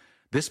too.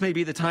 This may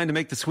be the time to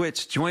make the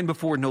switch. Join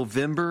before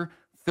November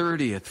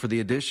 30th for the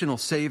additional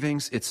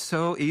savings. It's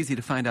so easy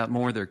to find out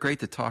more. They're great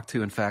to talk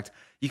to. In fact,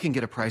 you can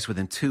get a price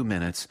within 2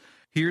 minutes.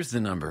 Here's the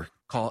number.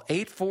 Call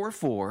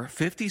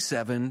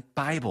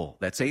 844-57-BIBLE.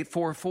 That's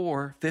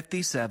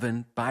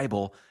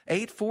 844-57-BIBLE.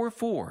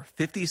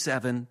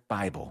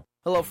 844-57-BIBLE.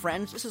 Hello,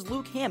 friends. This is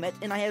Luke Hammett,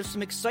 and I have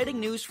some exciting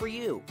news for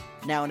you.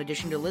 Now, in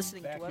addition to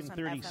listening to us on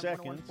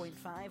FM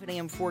 101.5 and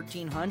AM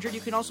 1400,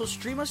 you can also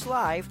stream us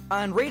live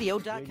on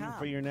radio.com.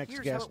 For your next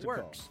Here's guest how it to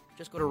works. call.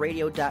 Just go to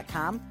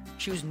radio.com,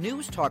 choose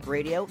News Talk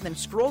Radio, then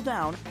scroll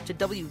down to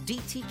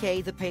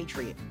WDTK The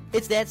Patriot.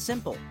 It's that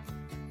simple.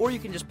 Or you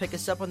can just pick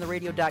us up on the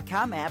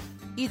radio.com app.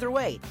 Either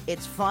way,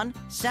 it's fun,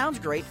 sounds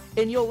great,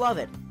 and you'll love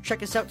it.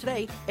 Check us out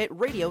today at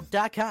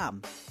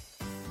radio.com.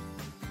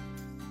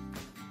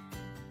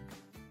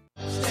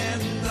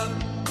 Stand up.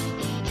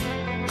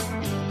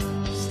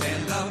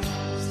 Stand up.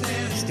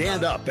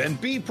 Stand up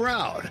and be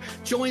proud.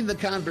 Join the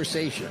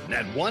conversation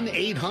at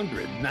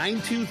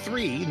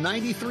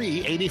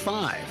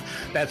 1-800-923-9385.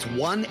 That's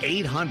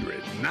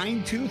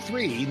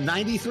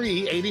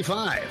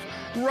 1-800-923-9385.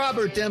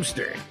 Robert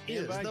Dempster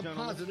is the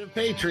Positive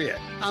Patriot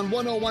on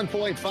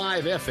 101.5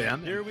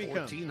 FM, Here we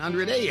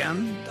 1400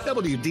 AM,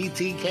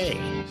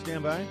 WDTK.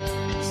 Stand by.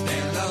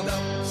 Stand up.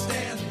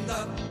 Stand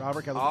up.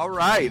 Robert, All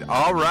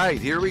right.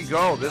 Here we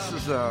go. This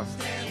is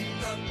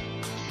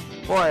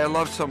boy, I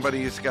love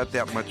somebody who's got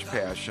that much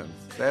passion.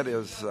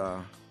 That's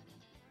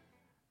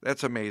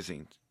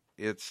amazing.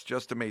 It's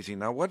just amazing.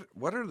 Now,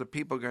 what are the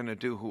people going to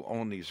do who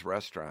own these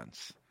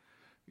restaurants?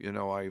 You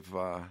know, I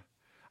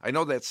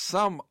know that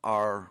some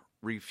are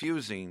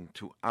refusing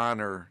to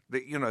honor.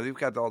 They've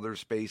got all their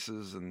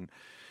spaces and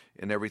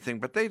everything,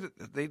 but they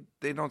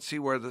don't see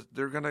where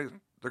they're gonna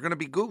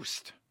be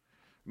goosed.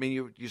 I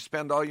mean, you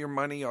spend all your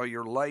money, all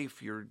your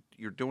life, you're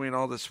doing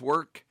all this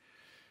work,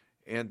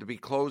 and to be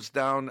closed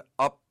down,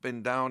 up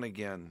and down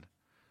again.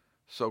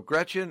 So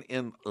Gretchen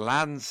in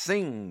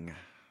Lansing.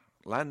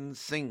 I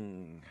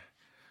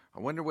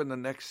wonder when the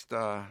next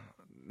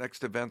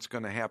event's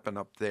going to happen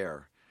up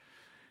there.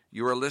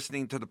 You are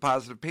listening to The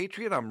Positive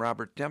Patriot. I'm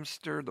Robert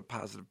Dempster, The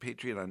Positive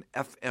Patriot on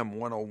FM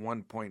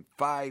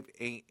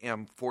 101.5,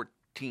 AM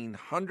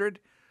 1400.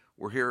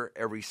 We're here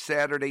every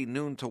Saturday,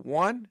 noon to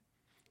 1,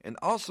 and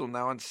also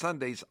now on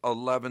Sundays,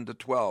 11 to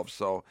 12.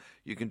 So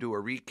you can do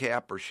a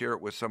recap or share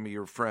it with some of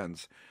your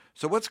friends.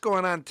 So what's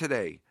going on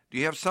today? Do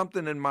you have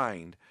something in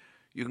mind?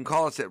 You can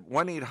call us at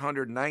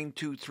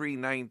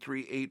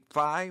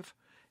 1-800-923-9385,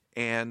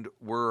 and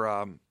we're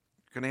going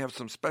to have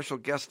some special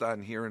guests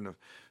on here in a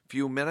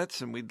few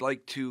minutes, and we'd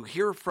like to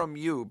hear from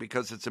you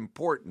because it's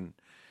important.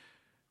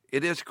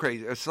 It is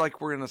crazy. It's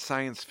like we're in a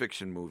science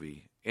fiction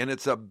movie, and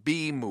it's a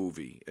B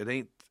movie. It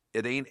ain't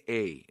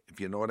A, if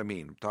you know what I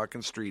mean. I'm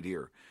talking street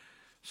here.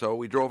 So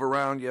we drove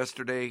around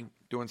yesterday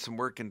doing some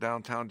work in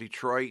downtown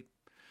Detroit.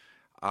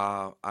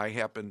 I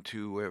happened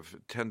to have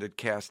attended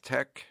Cass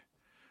Tech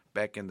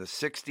back in the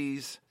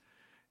 60s,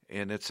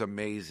 and it's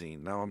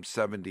amazing. Now I'm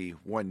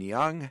 71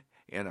 young,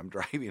 and I'm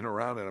driving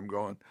around, and I'm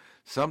going,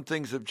 some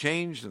things have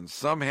changed and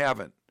some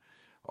haven't.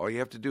 All you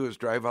have to do is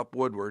drive up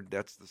Woodward.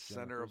 That's the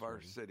center of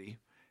our city.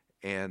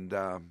 And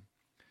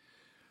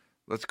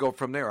let's go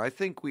from there. I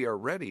think we are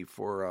ready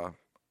for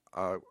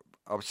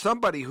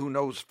somebody who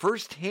knows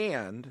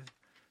firsthand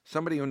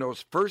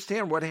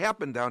what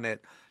happened down at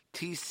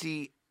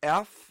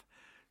TCF.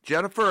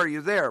 Jennifer, are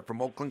you there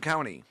from Oakland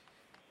County?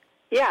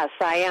 Yes,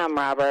 I am,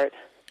 Robert.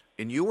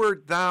 And you were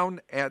down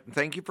at,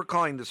 thank you for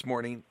calling this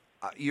morning.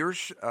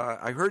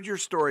 I heard your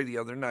story the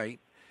other night.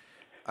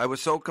 I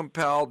was so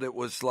compelled, it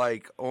was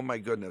like, oh my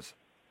goodness,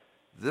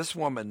 this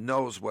woman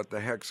knows what the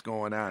heck's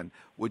going on.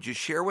 Would you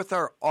share with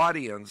our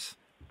audience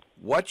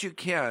what you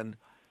can?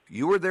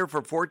 You were there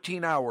for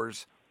 14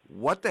 hours.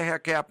 What the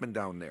heck happened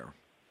down there?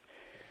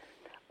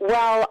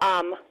 Well,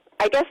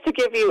 I guess to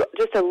give you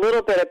just a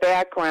little bit of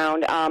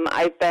background,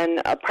 I've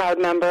been a proud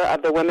member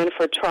of the Women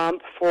for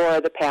Trump for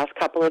the past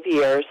couple of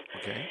years.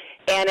 Okay.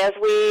 And as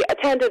we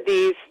attended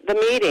the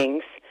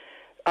meetings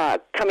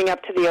coming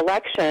up to the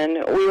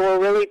election, we were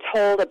really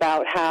told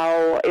about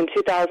how in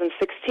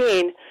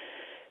 2016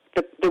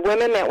 the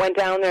women that went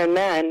down there and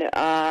men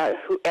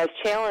who, as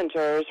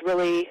challengers,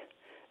 really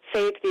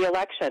saved the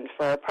election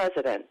for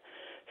president.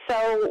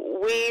 So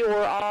we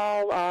were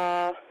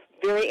all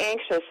very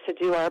anxious to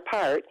do our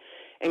part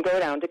and go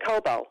down to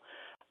Cobo.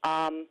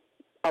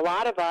 A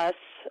lot of us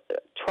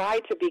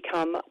tried to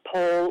become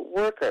poll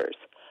workers,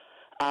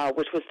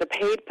 which was the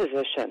paid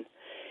position,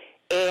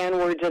 and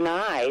were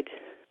denied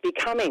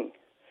becoming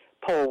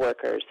poll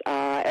workers.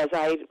 As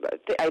I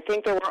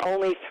think there were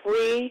only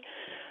 3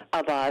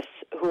 of us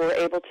who were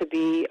able to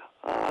be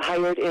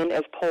hired in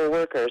as poll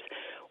workers.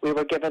 We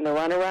were given the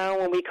runaround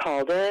when we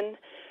called in.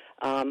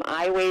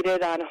 I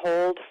waited on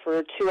hold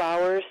for 2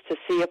 hours to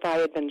see if I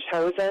had been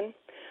chosen,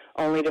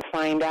 only to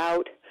find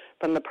out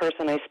from the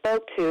person I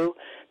spoke to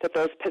that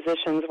those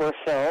positions were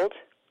filled,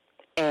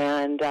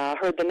 and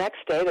heard the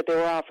next day that they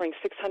were offering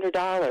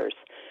 $600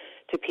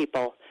 to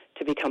people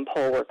to become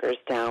poll workers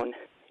down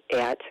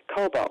at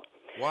Cobo.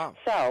 Wow.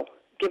 So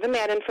given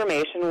that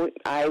information.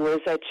 I was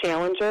a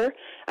challenger.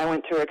 I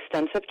went through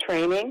extensive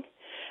training.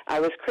 I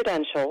was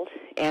credentialed,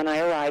 and I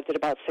arrived at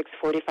about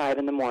 6:45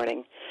 in the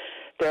morning.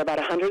 There are about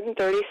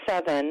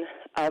 137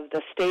 of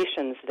the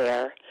stations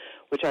there,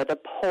 which are the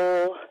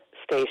poll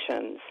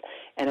stations,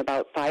 and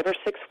about 5 or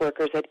 6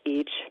 workers at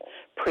each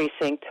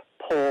precinct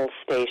poll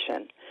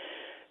station.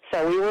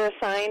 So we were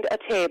assigned a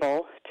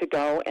table to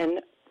go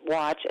and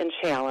watch and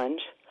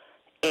challenge,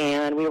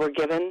 and we were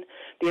given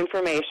the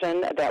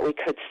information that we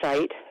could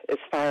cite as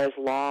far as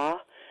law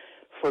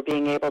for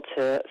being able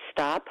to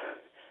stop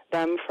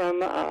them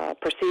from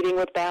proceeding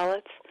with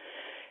ballots,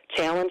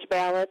 challenge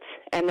ballots,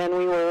 and then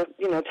we were,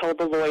 told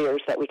the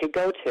lawyers that we could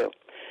go to.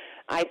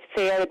 I'd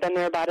say I had been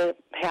there about a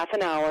half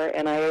an hour,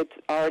 and I had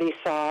already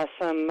saw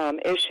some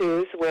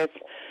issues with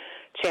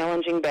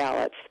challenging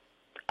ballots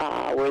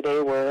where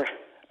they were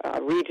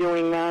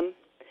redoing them,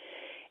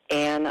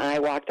 and I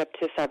walked up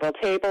to several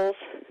tables,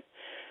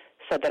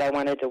 said that I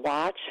wanted to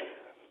watch,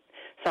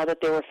 saw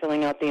that they were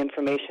filling out the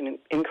information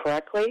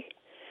incorrectly,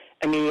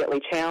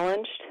 immediately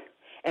challenged,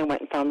 and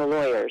went and found the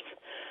lawyers.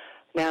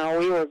 Now,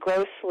 we were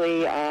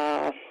grossly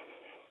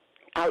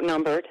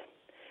outnumbered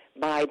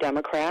by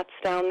Democrats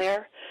down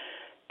there.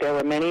 There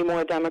were many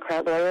more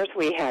Democrat lawyers.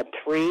 We had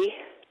 3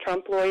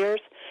 Trump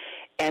lawyers,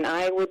 and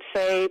I would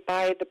say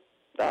by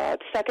the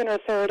second or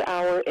third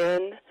hour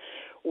in,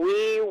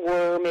 we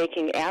were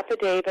making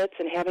affidavits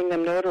and having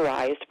them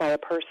notarized by a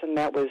person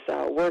that was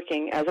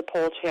working as a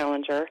poll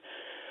challenger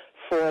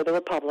for the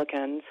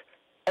Republicans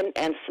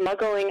and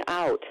smuggling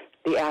out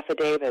the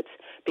affidavits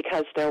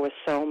because there was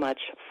so much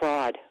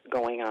fraud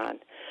going on.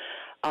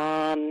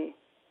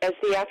 As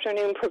the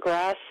afternoon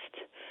progressed,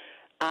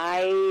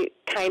 I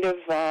kind of,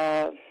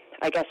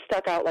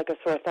 stuck out like a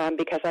sore thumb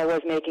because I was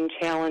making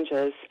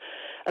challenges,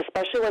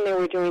 especially when they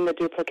were doing the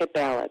duplicate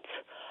ballots.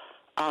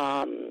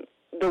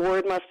 The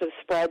word must have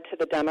spread to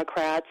the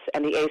Democrats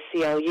and the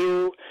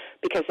ACLU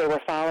because they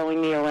were following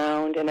me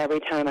around, and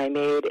every time I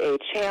made a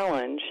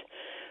challenge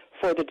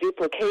for the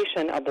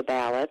duplication of the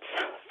ballots,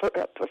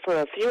 for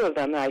a few of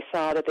them, I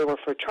saw that they were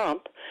for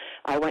Trump.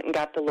 I went and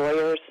got the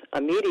lawyers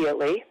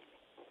immediately,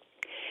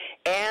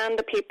 and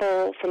the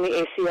people from the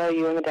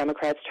ACLU and the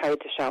Democrats tried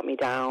to shout me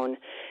down.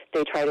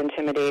 They tried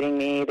intimidating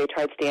me. They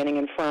tried standing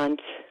in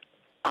front.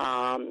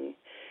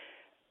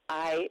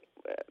 I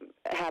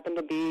happened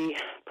to be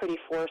pretty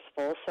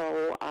forceful,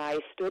 so I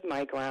stood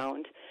my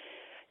ground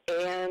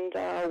and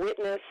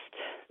witnessed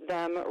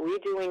them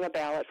redoing a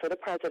ballot for the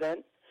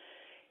president.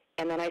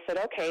 And then I said,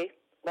 okay,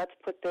 let's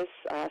put this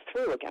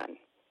through again.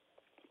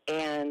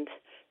 And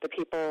the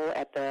people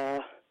at the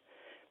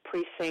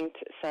precinct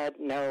said,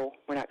 no,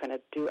 we're not going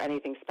to do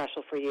anything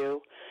special for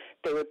you.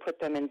 They would put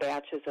them in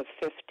batches of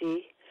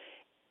 50,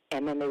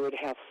 and then they would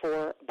have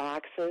 4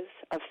 boxes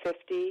of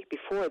 50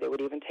 before they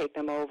would even take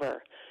them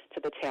over to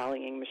the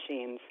tallying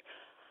machines.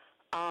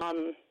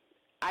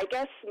 I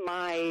guess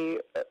my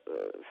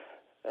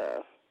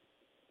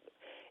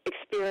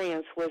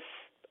experience was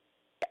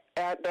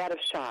that of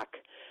shock.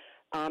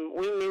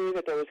 We knew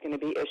that there was going to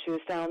be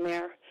issues down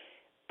there,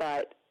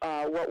 but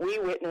what we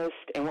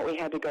witnessed and what we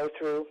had to go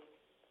through,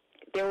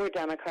 there were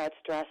Democrats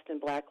dressed in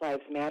Black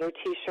Lives Matter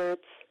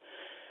T-shirts.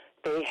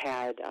 They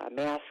had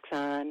masks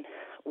on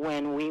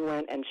when we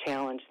went and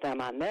challenged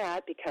them on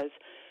that because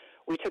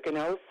we took an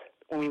oath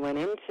when we went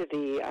into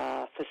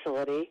the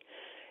facility,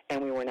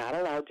 and we were not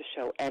allowed to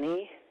show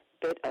any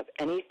bit of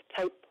any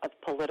type of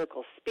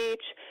political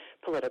speech,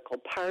 political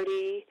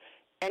party,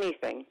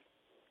 anything.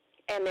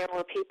 And there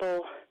were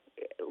people,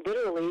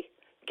 literally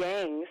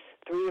gangs,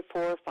 3 or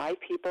 4 or 5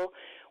 people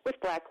with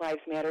Black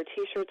Lives Matter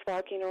T-shirts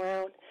walking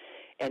around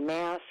and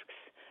masks.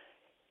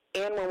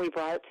 And when we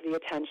brought it to the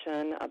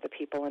attention of the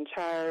people in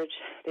charge,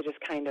 they just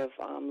kind of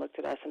looked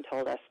at us and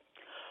told us,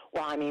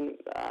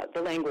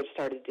 the language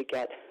started to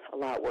get a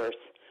lot worse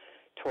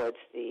towards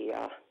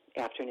the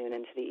afternoon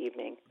into the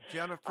evening.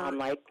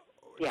 Jennifer,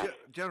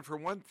 Jennifer,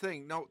 one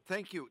thing. No,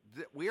 thank you.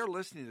 We are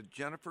listening to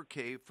Jennifer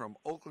Kay from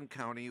Oakland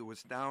County, who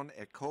was down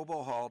at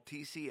Cobo Hall,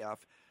 TCF,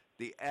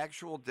 the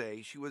actual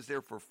day. She was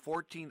there for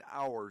 14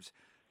 hours.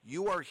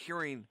 You are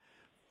hearing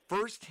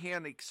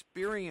firsthand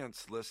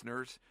experience,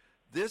 listeners.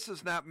 This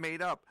is not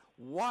made up.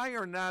 Why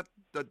are not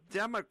the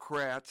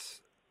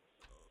Democrats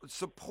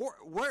support?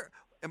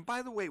 And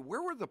by the way,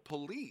 where were the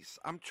police?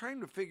 I'm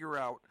trying to figure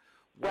out.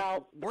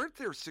 Well, weren't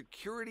there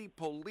security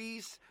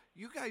police?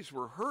 You guys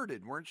were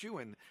herded, weren't you?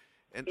 And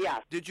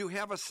yes. Did you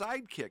have a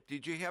sidekick?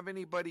 Did you have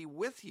anybody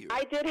with you?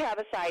 I did have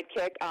a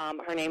sidekick.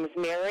 Her name is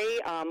Mary.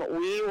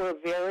 We were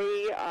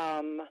very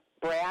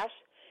brash,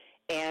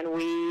 and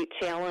we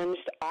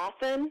challenged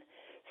often.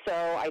 So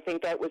I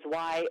think that was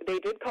why they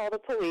did call the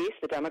police.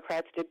 The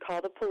Democrats did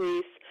call the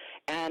police,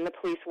 and the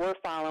police were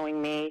following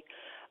me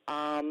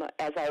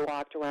as I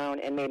walked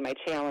around and made my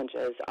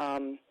challenges.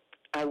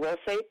 I will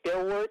say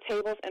there were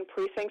tables and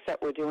precincts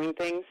that were doing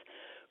things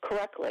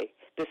correctly.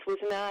 This was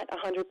not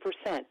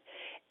 100%.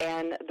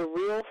 And the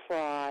real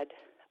fraud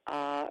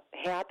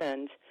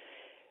happened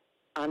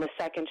on the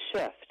second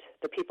shift.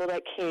 The people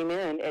that came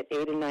in at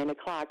 8 and 9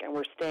 o'clock and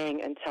were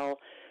staying until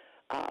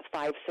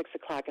 5, 6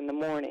 o'clock in the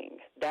morning.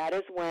 That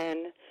is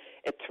when,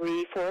 at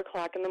 3, 4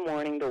 o'clock in the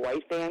morning, the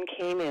white van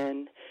came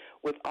in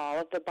with all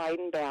of the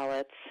Biden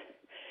ballots,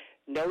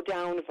 no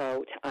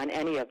downvote on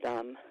any of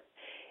them,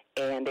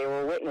 and they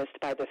were witnessed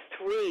by the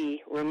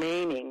 3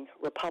 remaining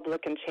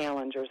Republican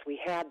challengers we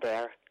had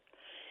there.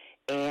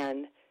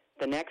 And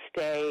the next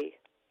day,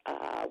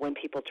 when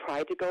people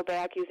tried to go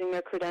back using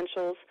their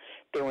credentials,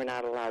 they were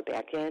not allowed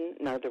back in.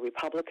 None of the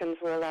Republicans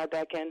were allowed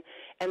back in.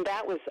 And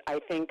that was, I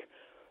think,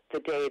 the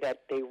day that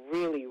they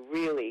really,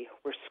 really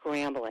were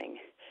scrambling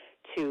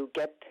to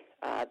get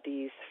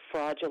these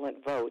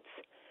fraudulent votes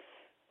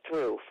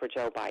through for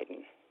Joe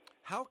Biden.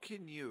 How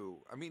can you?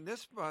 I mean,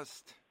 this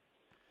must.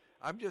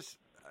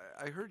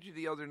 I heard you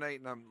the other night,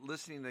 and I'm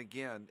listening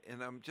again,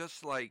 and I'm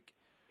just like,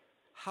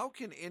 how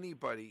can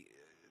anybody?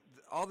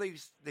 All they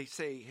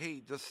say,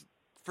 hey, just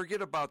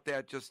forget about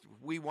that. Just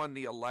we won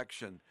the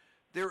election.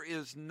 There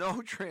is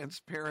no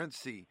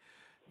transparency.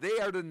 They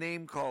are the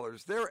name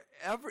callers.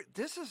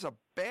 This is a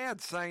bad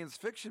science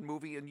fiction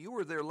movie, and you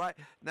were there live.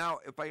 Now,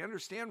 if I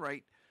understand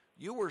right,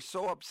 you were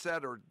so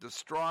upset or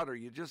distraught, or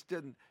you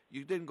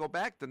didn't go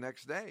back the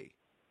next day,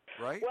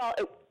 right? Well,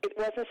 it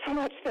wasn't so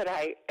much that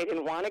I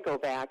didn't want to go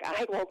back.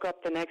 I woke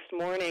up the next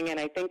morning, and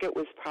I think it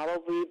was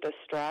probably the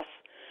stress.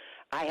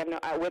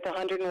 With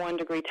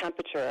 101-degree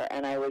temperature,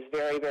 and I was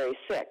very, very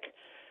sick.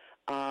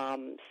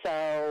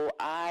 So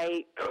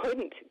I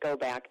couldn't go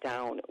back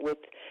down with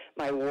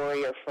my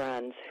warrior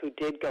friends who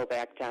did go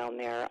back down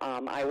there.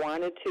 I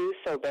wanted to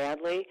so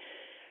badly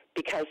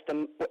because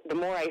the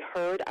more I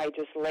heard, I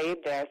just laid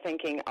there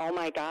thinking, oh,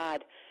 my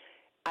God,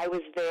 I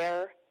was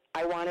there.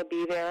 I want to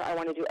be there. I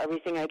want to do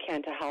everything I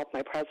can to help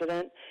my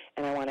president,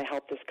 and I want to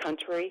help this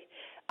country.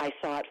 I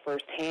saw it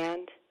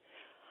firsthand.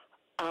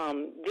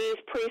 These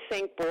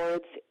precinct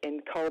boards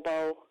in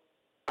Cobo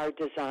are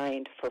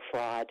designed for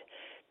fraud.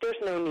 There's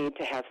no need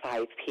to have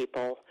 5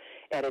 people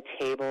at a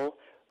table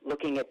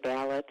looking at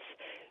ballots.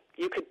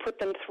 You could put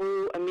them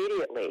through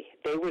immediately.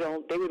 They would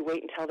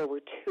wait until there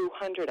were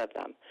 200 of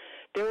them.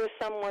 There was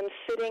someone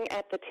sitting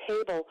at the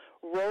table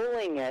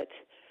rolling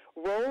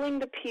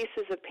the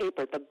pieces of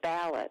paper, the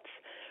ballots,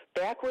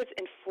 backwards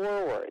and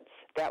forwards.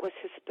 That was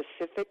his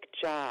specific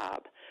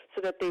job,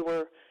 so that they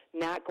were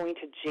not going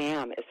to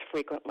jam as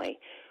frequently.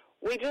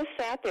 We just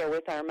sat there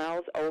with our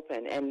mouths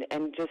open and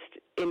just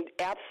in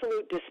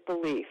absolute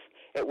disbelief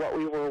at what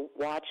we were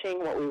watching,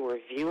 what we were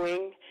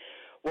viewing,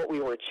 what we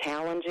were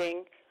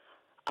challenging.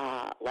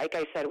 Like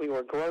I said, we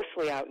were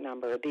grossly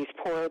outnumbered. These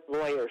poor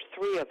lawyers,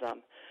 3 of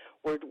them,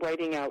 were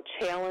writing out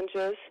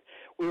challenges.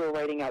 We were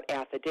writing out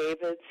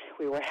affidavits.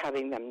 We were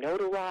having them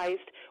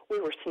notarized. We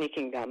were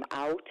sneaking them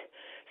out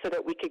so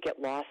that we could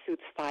get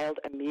lawsuits filed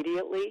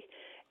immediately.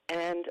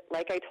 And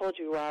like I told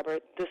you,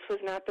 Robert, this was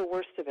not the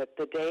worst of it.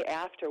 The day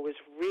after was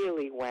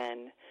really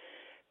when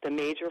the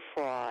major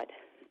fraud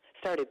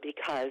started,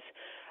 because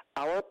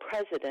our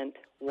president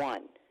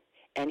won,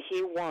 and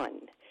he won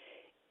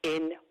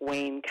in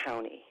Wayne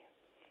County.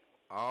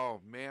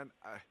 Oh, man.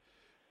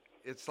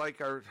 It's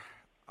like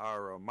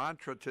our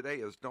mantra today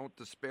is don't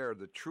despair.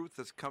 The truth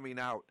is coming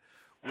out.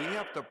 We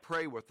have to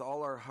pray with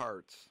all our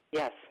hearts.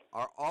 Yes.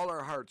 All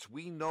our hearts.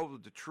 We know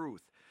the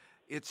truth.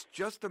 It's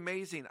just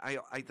amazing.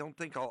 I don't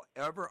think I'll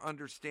ever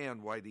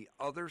understand why the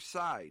other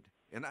side,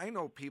 and I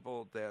know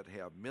people that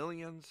have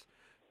millions,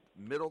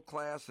 middle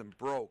class and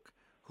broke,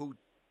 who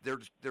they're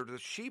the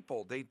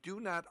sheeple. They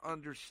do not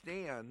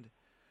understand.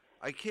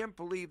 I can't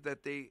believe that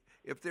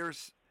if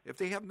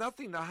they have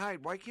nothing to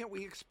hide, why can't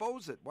we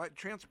expose it? Why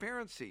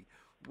transparency?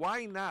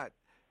 Why not?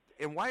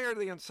 And why are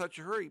they in such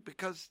a hurry?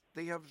 Because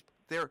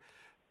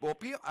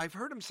I've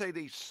heard them say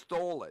they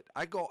stole it.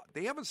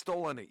 They haven't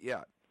stolen it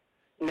yet.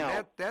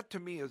 No. That to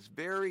me is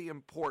very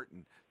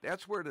important.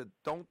 That's where the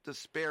don't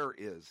despair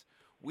is.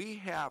 We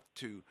have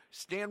to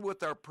stand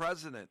with our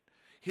president,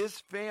 his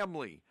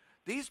family.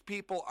 These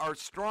people are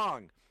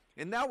strong.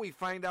 And now we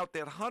find out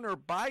that Hunter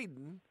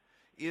Biden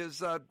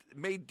is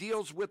made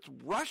deals with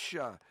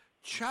Russia,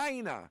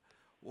 China.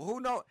 Well,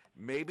 who knows?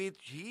 Maybe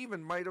he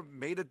even might have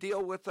made a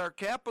deal with our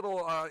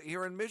capital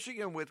here in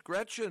Michigan with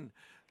Gretchen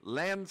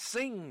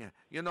Lansing.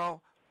 You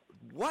know,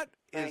 what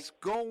is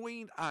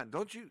going on?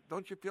 Don't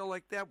you feel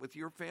like that with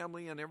your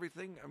family and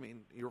everything? I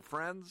mean, your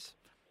friends?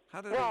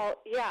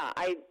 Yeah,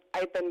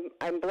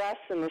 I'm blessed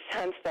in the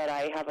sense that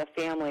I have a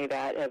family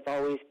that have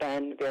always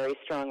been very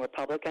strong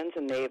Republicans,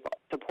 and they've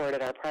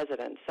supported our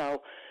president.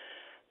 So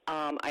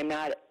I'm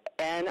not,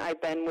 and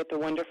I've been with the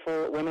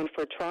wonderful Women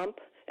for Trump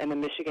and the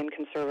Michigan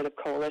Conservative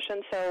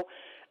Coalition. So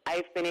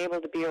I've been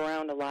able to be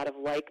around a lot of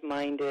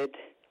like-minded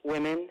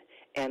women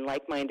and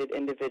like-minded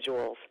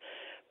individuals.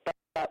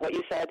 But what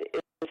you said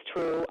is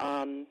true.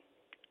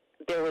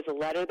 There was a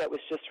letter that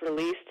was just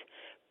released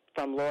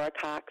from Laura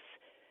Cox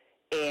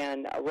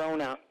and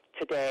Rona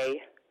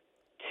today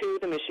to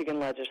the Michigan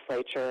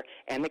legislature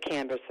and the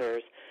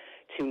canvassers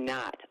to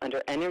not,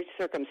 under any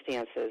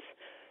circumstances,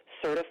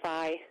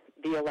 certify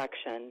the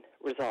election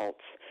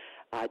results.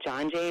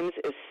 John James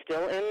is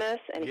still in this,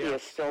 and He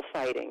is still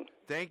fighting.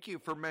 Thank you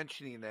for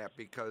mentioning that,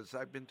 because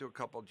I've been to a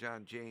couple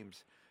John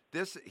James.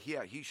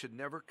 He should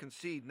never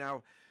concede.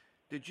 Now,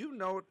 did you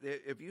note,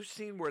 have you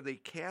seen where they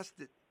cast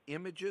the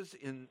images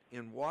in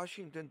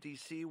Washington,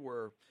 D.C.,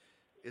 where,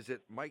 is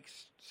it Mike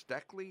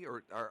Steckley,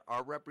 or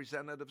our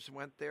representatives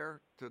went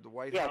there to the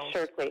White House?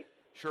 Yeah,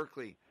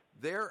 Shirkley.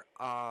 They're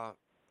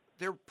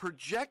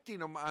projecting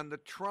them on the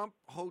Trump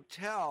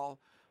hotel,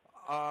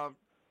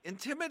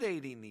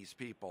 intimidating these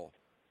people.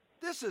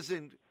 This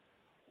isn't.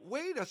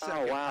 Wait a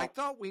second. Oh, wow. I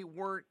thought we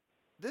weren't.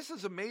 This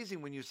is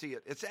amazing when you see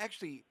it. It's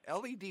actually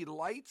LED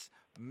lights,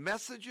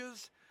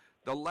 messages.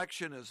 The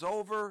election is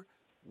over.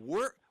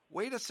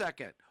 Wait a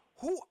second.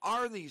 Who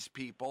are these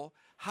people?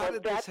 How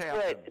did this happen?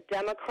 That's what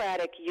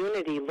democratic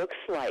unity looks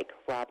like,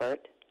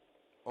 Robert.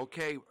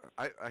 Okay,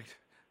 I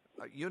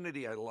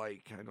unity I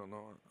like. I don't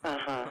know.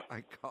 Uh-huh.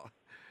 I call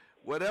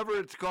whatever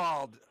it's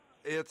called.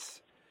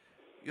 It's,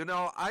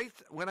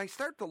 when I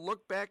start to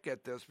look back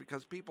at this,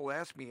 because people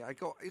ask me, I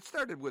go, it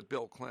started with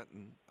Bill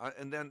Clinton,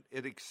 and then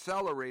it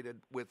accelerated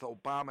with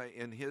Obama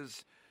in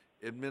his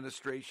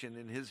administration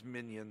and his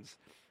minions,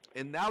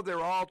 and now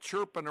they're all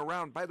chirping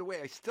around. By the way,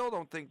 I still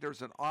don't think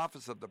there's an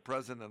office of the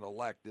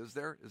president-elect. Is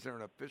there? Is there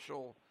an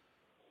official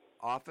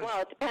office?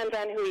 Well, it depends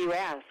on who you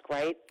ask,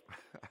 right?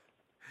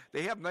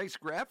 They have nice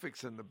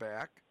graphics in the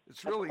back.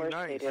 It's really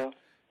nice. They do.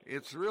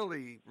 It's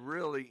really,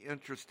 really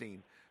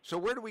interesting. So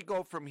where do we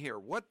go from here?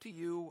 What do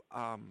you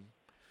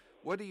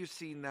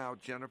see now,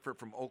 Jennifer,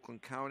 from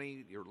Oakland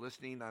County? You're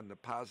listening on the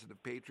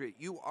Positive Patriot.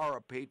 You are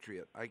a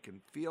patriot. I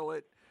can feel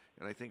it,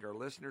 and I think our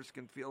listeners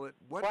can feel it.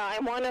 Well,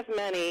 I'm one of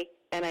many,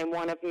 and I'm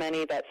one of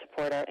many that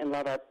support and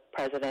love our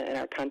president and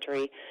our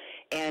country.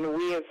 And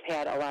we have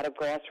had a lot of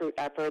grassroots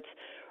efforts,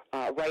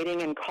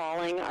 writing and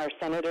calling our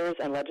senators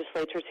and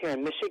legislators here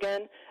in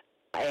Michigan,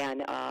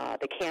 and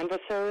the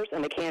canvassers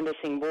and the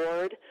canvassing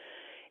board.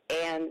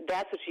 And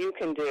that's what you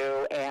can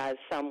do as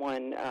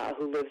someone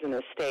who lives in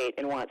the state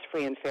and wants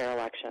free and fair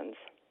elections.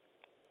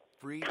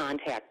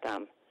 Contact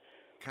them.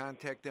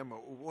 Contact them.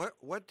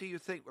 What do you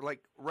think?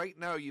 Like right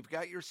now, you've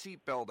got your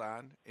seatbelt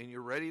on and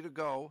you're ready to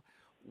go.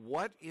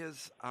 What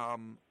is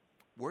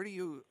where do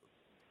you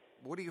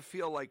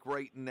feel like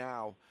right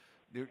now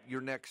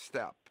your next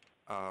step?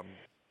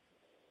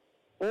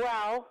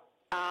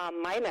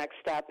 My next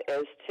step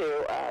is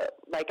to,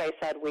 like I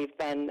said,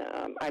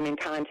 I'm in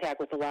contact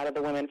with a lot of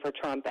the Women for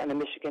Trump and the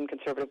Michigan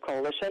Conservative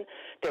Coalition.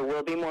 There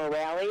will be more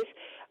rallies.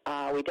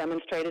 We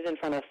demonstrated in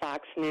front of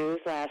Fox News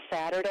last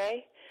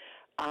Saturday.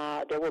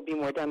 There will be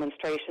more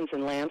demonstrations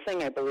in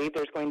Lansing. I believe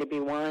there's going to be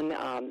one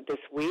this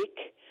week,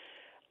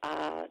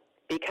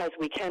 because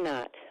we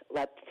cannot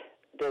let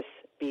this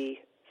be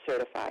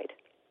certified.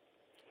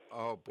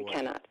 Oh, boy. We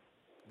cannot.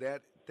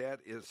 That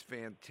is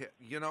fantastic.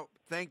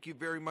 Thank you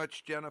very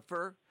much,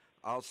 Jennifer.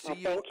 I'll see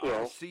you. Thank you.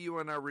 I'll see you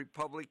in our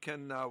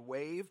Republican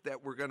wave.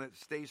 That we're going to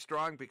stay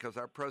strong because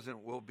our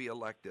president will be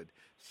elected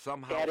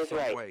somehow,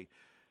 some way.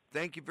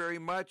 Thank you very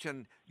much,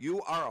 and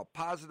you are a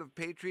positive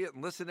patriot.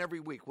 And listen every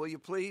week, will you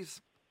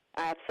please?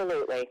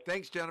 Absolutely.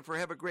 Thanks, Jennifer.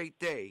 Have a great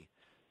day.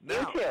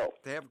 Now, you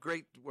too. Have a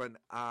great one.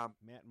 Matt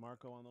and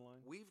Marco on the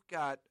line.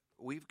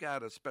 We've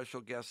got a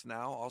special guest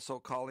now, also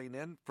calling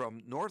in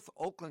from North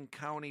Oakland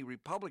County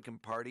Republican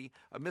Party,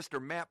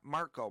 Mr. Matt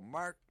Marco.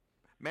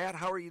 Matt,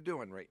 how are you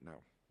doing right now?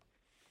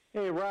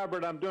 Hey,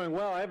 Robert, I'm doing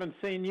well. I haven't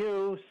seen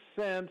you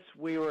since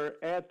we were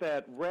at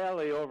that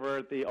rally over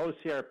at the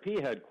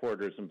OCRP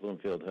headquarters in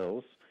Bloomfield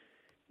Hills,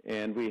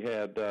 and we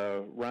had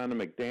Ronna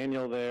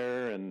McDaniel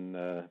there, and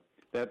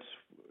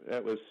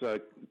that was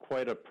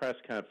quite a press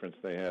conference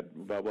they had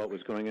about what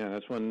was going on.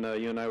 That's when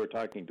you and I were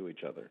talking to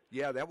each other.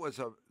 Yeah, that was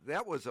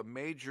a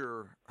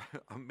major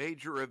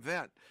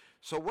event.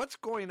 So what's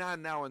going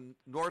on now in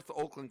North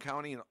Oakland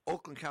County and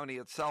Oakland County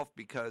itself?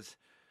 Because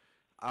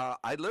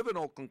I live in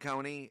Oakland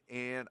County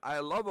and I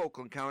love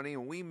Oakland County,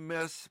 and we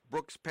miss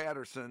Brooks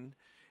Patterson.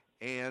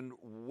 And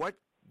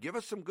give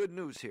us some good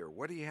news here.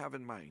 What do you have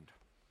in mind?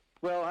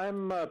 Well,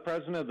 I'm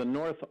president of the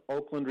North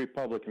Oakland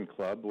Republican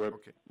Club. We're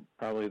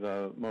probably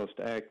the most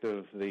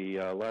active, the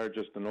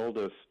largest and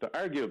oldest,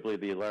 arguably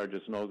the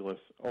largest and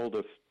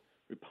oldest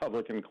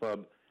Republican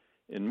club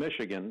in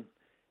Michigan.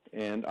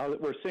 And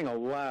we're seeing a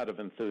lot of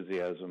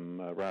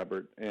enthusiasm,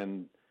 Robert.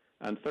 And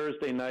on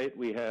Thursday night,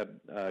 we had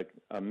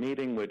a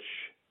meeting which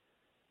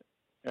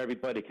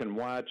everybody can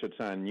watch. It's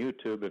on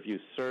YouTube. If you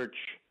search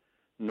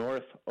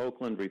North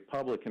Oakland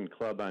Republican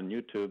Club on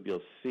YouTube,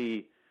 you'll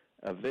see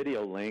a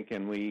video link,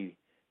 and we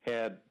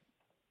had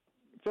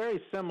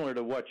very similar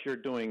to what you're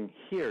doing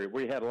here.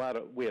 We had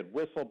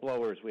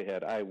whistleblowers, we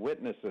had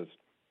eyewitnesses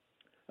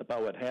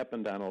about what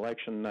happened on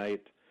election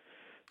night.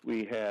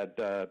 We had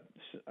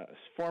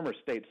former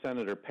state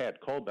senator Pat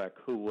Colbeck,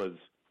 who was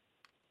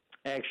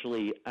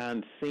actually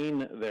on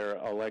scene there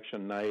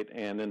election night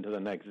and into the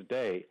next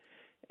day.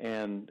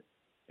 And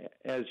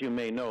as you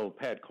may know,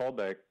 Pat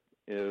Colbeck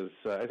is,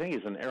 I think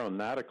he's an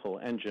aeronautical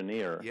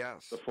engineer.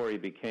 Yes. Before he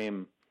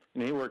became,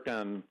 he worked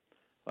on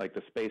like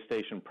the space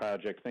station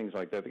project, things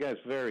like that. The guy's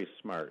very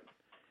smart,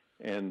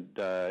 and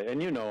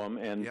you know him.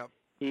 And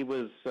he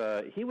was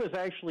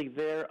actually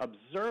there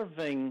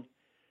observing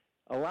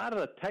a lot of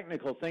the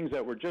technical things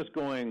that were just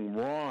going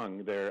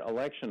wrong there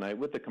election night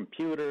with the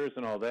computers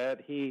and all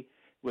that. He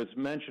was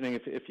mentioning,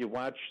 if you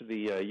watch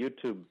the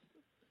YouTube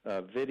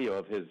video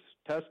of his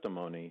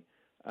testimony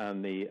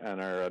on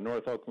our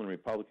North Oakland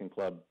Republican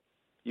Club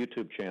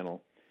YouTube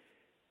channel,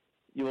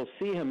 you will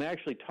see him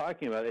actually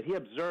talking about it. He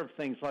observed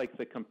things like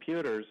the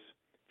computers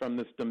from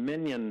this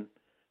Dominion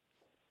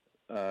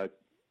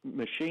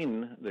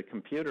machine, the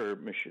computer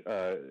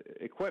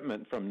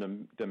equipment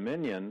from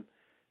Dominion,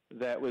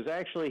 that was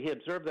actually, he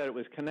observed that it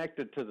was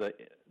connected to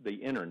the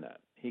internet.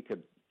 He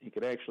could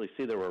actually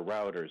see there were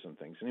routers and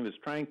things, and he was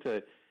trying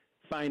to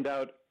find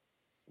out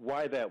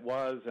why that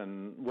was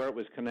and where it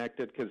was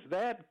connected, because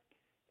that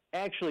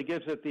actually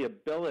gives it the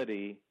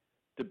ability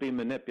to be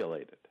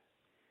manipulated.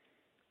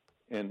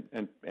 And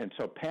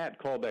so Pat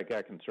Colbeck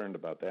got concerned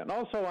about that. And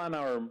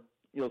also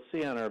you'll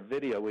see on our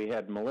video, we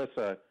had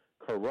Melissa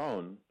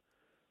Carone,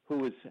 who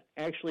was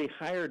actually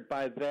hired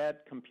by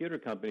that computer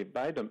company.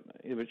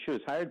 She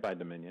was hired by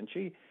Dominion.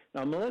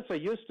 Now Melissa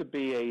used to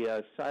be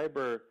a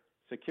cyber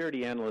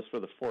security analyst for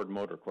the Ford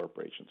Motor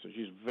Corporation, so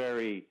she's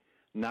very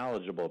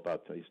knowledgeable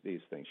about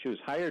these things. She was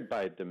hired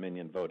by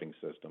Dominion Voting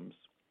Systems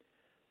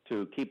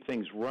to keep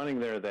things running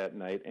there that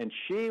night, and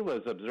she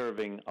was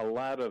observing a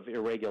lot of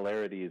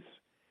irregularities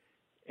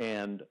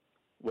and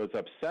was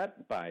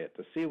upset by it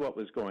to see what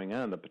was going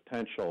on, the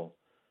potential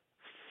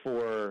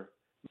for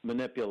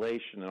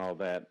manipulation and all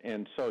that.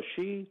 And so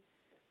she,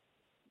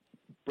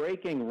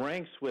 breaking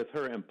ranks with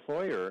her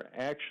employer,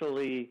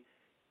 actually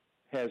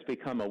has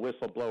become a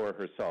whistleblower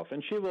herself.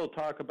 And she will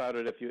talk about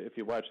it if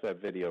you watch that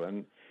video.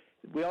 And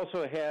we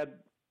also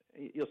had,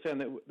 you'll see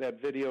on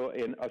that video,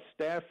 a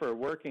staffer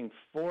working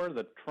for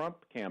the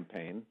Trump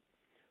campaign,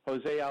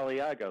 Jose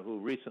Aliaga, who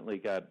recently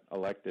got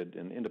elected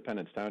in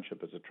Independence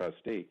Township as a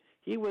trustee.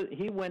 He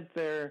went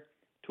there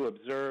to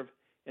observe,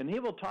 and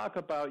you'll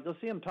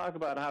see him talk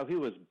about how he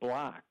was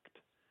blocked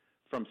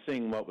from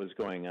seeing what was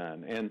going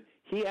on. And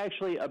he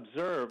actually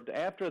observed,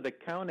 after the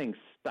counting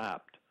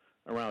stopped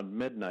around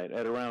midnight,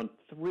 at around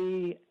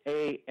 3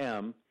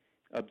 a.m.,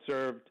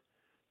 observed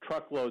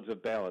truckloads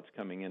of ballots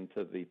coming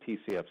into the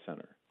TCF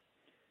Center.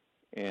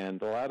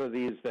 And a lot of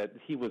these that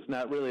he was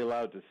not really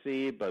allowed to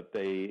see, but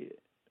they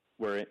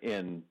were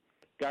in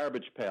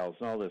garbage pails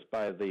and all this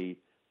by the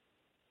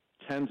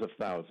tens of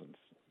thousands,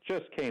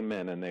 just came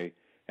in, and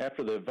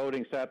after the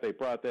voting stopped, they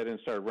brought that in and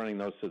started running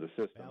those through the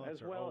system.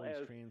 Ballots as well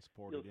as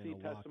transported you'll see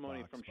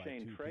testimony from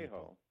Shane Trejo,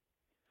 people.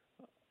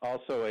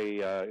 Also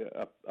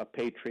a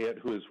patriot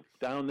who was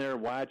down there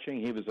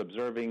watching. He was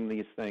observing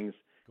these things.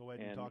 Go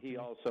ahead and talk he to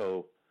me.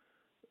 also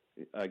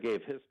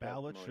gave his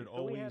ballots testimony. should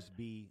So we always had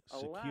be a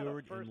lot of secured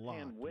and first-hand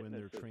locked when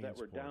they're witnesses transported. that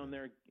were down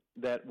there,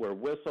 that were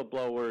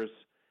whistleblowers,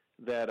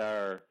 that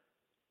are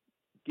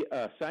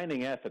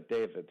signing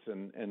affidavits.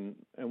 And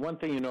one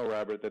thing you know,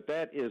 Robert,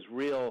 that is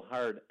real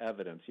hard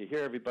evidence. You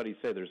hear everybody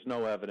say there's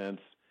no evidence.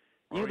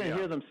 You even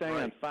hear them saying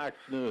on Fox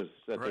News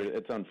that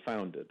it's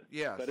unfounded.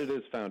 Yes. But it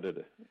is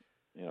founded.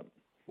 Yeah.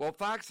 Well,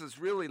 Fox has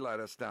really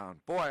let us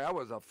down. Boy, I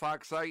was a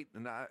Foxite,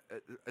 and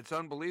it's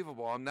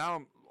unbelievable.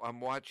 Now I'm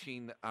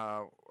watching,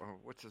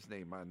 what's his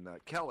name, on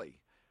Kelly,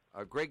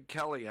 Greg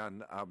Kelly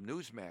on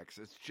Newsmax.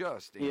 It's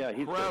just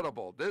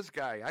incredible. This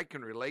guy, I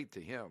can relate to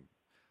him.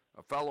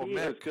 A fellow He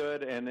Mick. is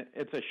good, and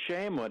it's a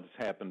shame what's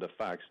happened to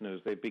Fox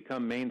News. They've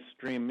become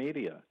mainstream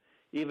media.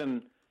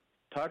 Even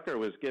Tucker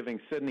was giving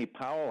Sidney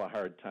Powell a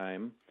hard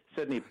time.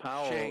 Sidney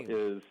Powell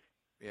is...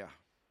 Yeah,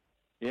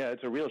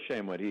 it's a real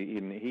shame what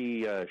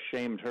he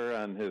shamed her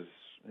on his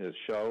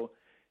show,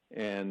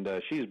 and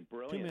she's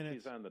brilliant.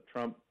 She's on the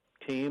Trump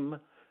team,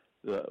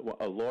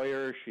 a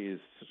lawyer. She's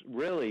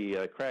really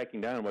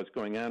cracking down on what's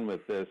going on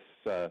with this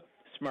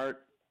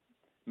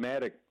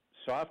Smartmatic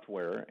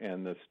software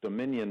and this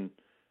Dominion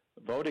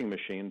voting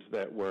machines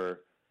that were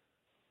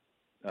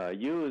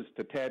used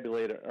to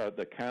tabulate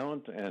the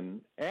count.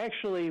 And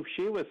actually,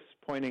 she was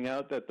pointing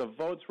out that the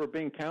votes were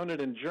being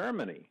counted in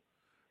Germany.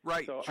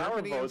 Right, so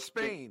Germany and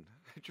Spain.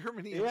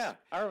 Germany in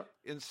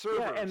servers.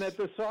 Yeah, and that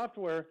the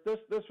software,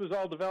 this was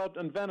all developed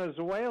in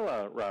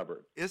Venezuela,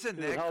 Robert. Isn't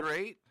that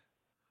great?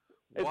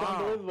 It's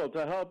unbelievable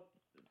to help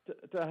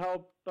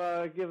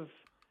give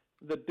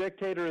the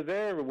dictator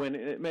there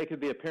make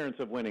the appearance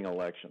of winning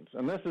elections.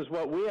 And this is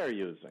what we are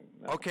using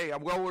now. Okay,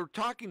 well, we're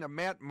talking to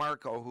Matt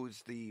Marco,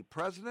 who's the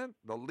president,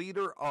 the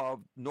leader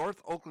of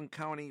North Oakland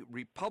County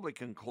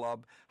Republican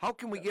Club. How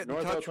can we get in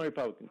touch? North Oakland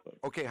Republican Club.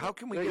 Okay, how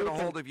can we get a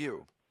hold of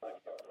you?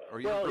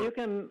 Well,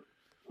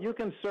 you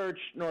can search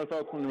North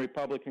Oakland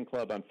Republican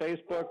Club on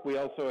Facebook. We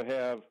also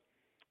have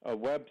a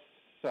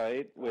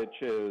website,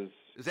 which is...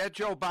 Is that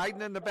Joe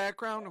Biden in the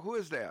background? Who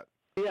is that?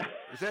 Yeah.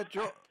 Is that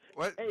Joe?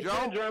 What? Hey, Joe?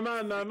 Ginger, I'm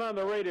on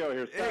the radio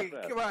here. Stop hey,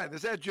 that. Come on.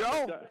 Is that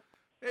Joe?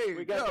 Hey,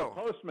 we got the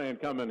postman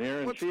coming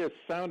here, and she is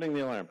sounding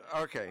the alarm.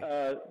 Okay.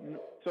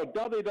 So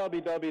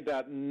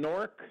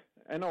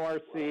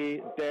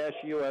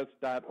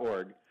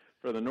www.norc-us.org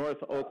for the North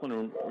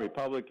Oakland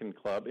Republican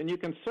Club. And you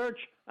can search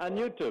on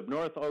YouTube,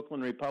 North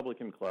Oakland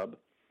Republican Club.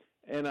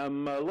 And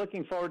I'm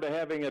looking forward to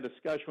having a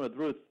discussion with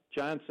Ruth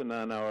Johnson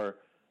on our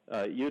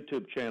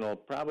YouTube channel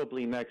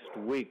probably next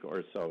week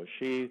or so.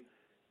 She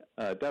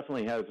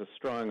definitely has a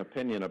strong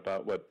opinion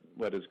about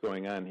what is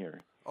going on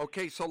here.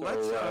 Okay, so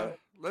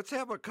let's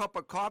have a cup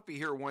of coffee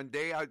here one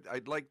day.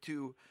 I'd like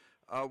to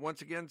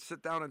once again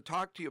sit down and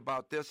talk to you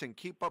about this, and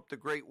keep up the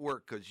great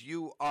work, because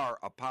you are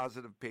a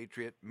positive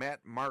patriot, Matt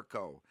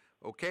Marco.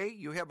 Okay,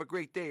 you have a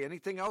great day.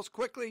 Anything else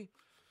quickly?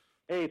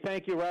 Hey,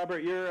 thank you,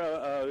 Robert. You're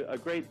a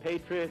great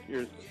patriot,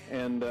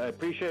 and I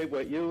appreciate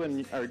what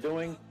you are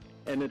doing.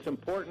 And it's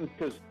important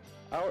because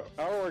our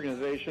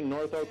organization,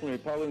 North Oakland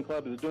Republican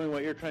Club, is doing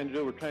what you're trying to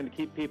do. We're trying to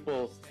keep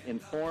people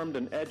informed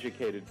and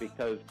educated,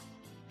 because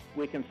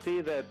we can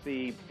see that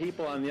the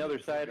people on the other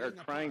side are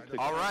trying to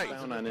cut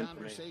down on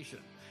information.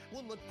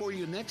 We'll look for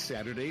you next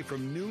Saturday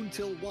from noon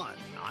till 1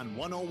 on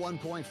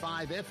 101.5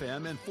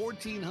 FM and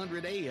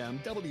 1400 AM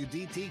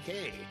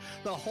WDTK,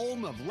 the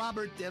home of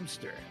Robert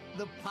Dempster,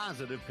 the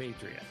positive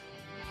patriot.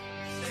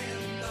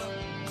 Stand up.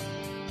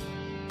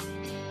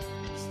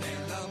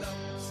 Stand up.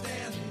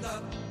 Stand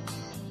up.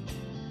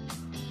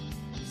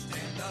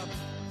 Stand up.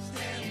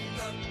 Stand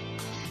up.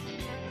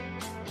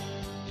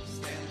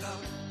 Stand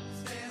up.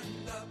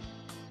 Stand up.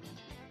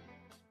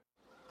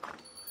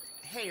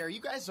 Hey, are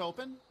you guys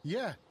open?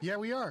 Yeah,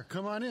 we are.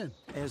 Come on in.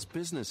 As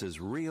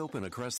businesses reopen across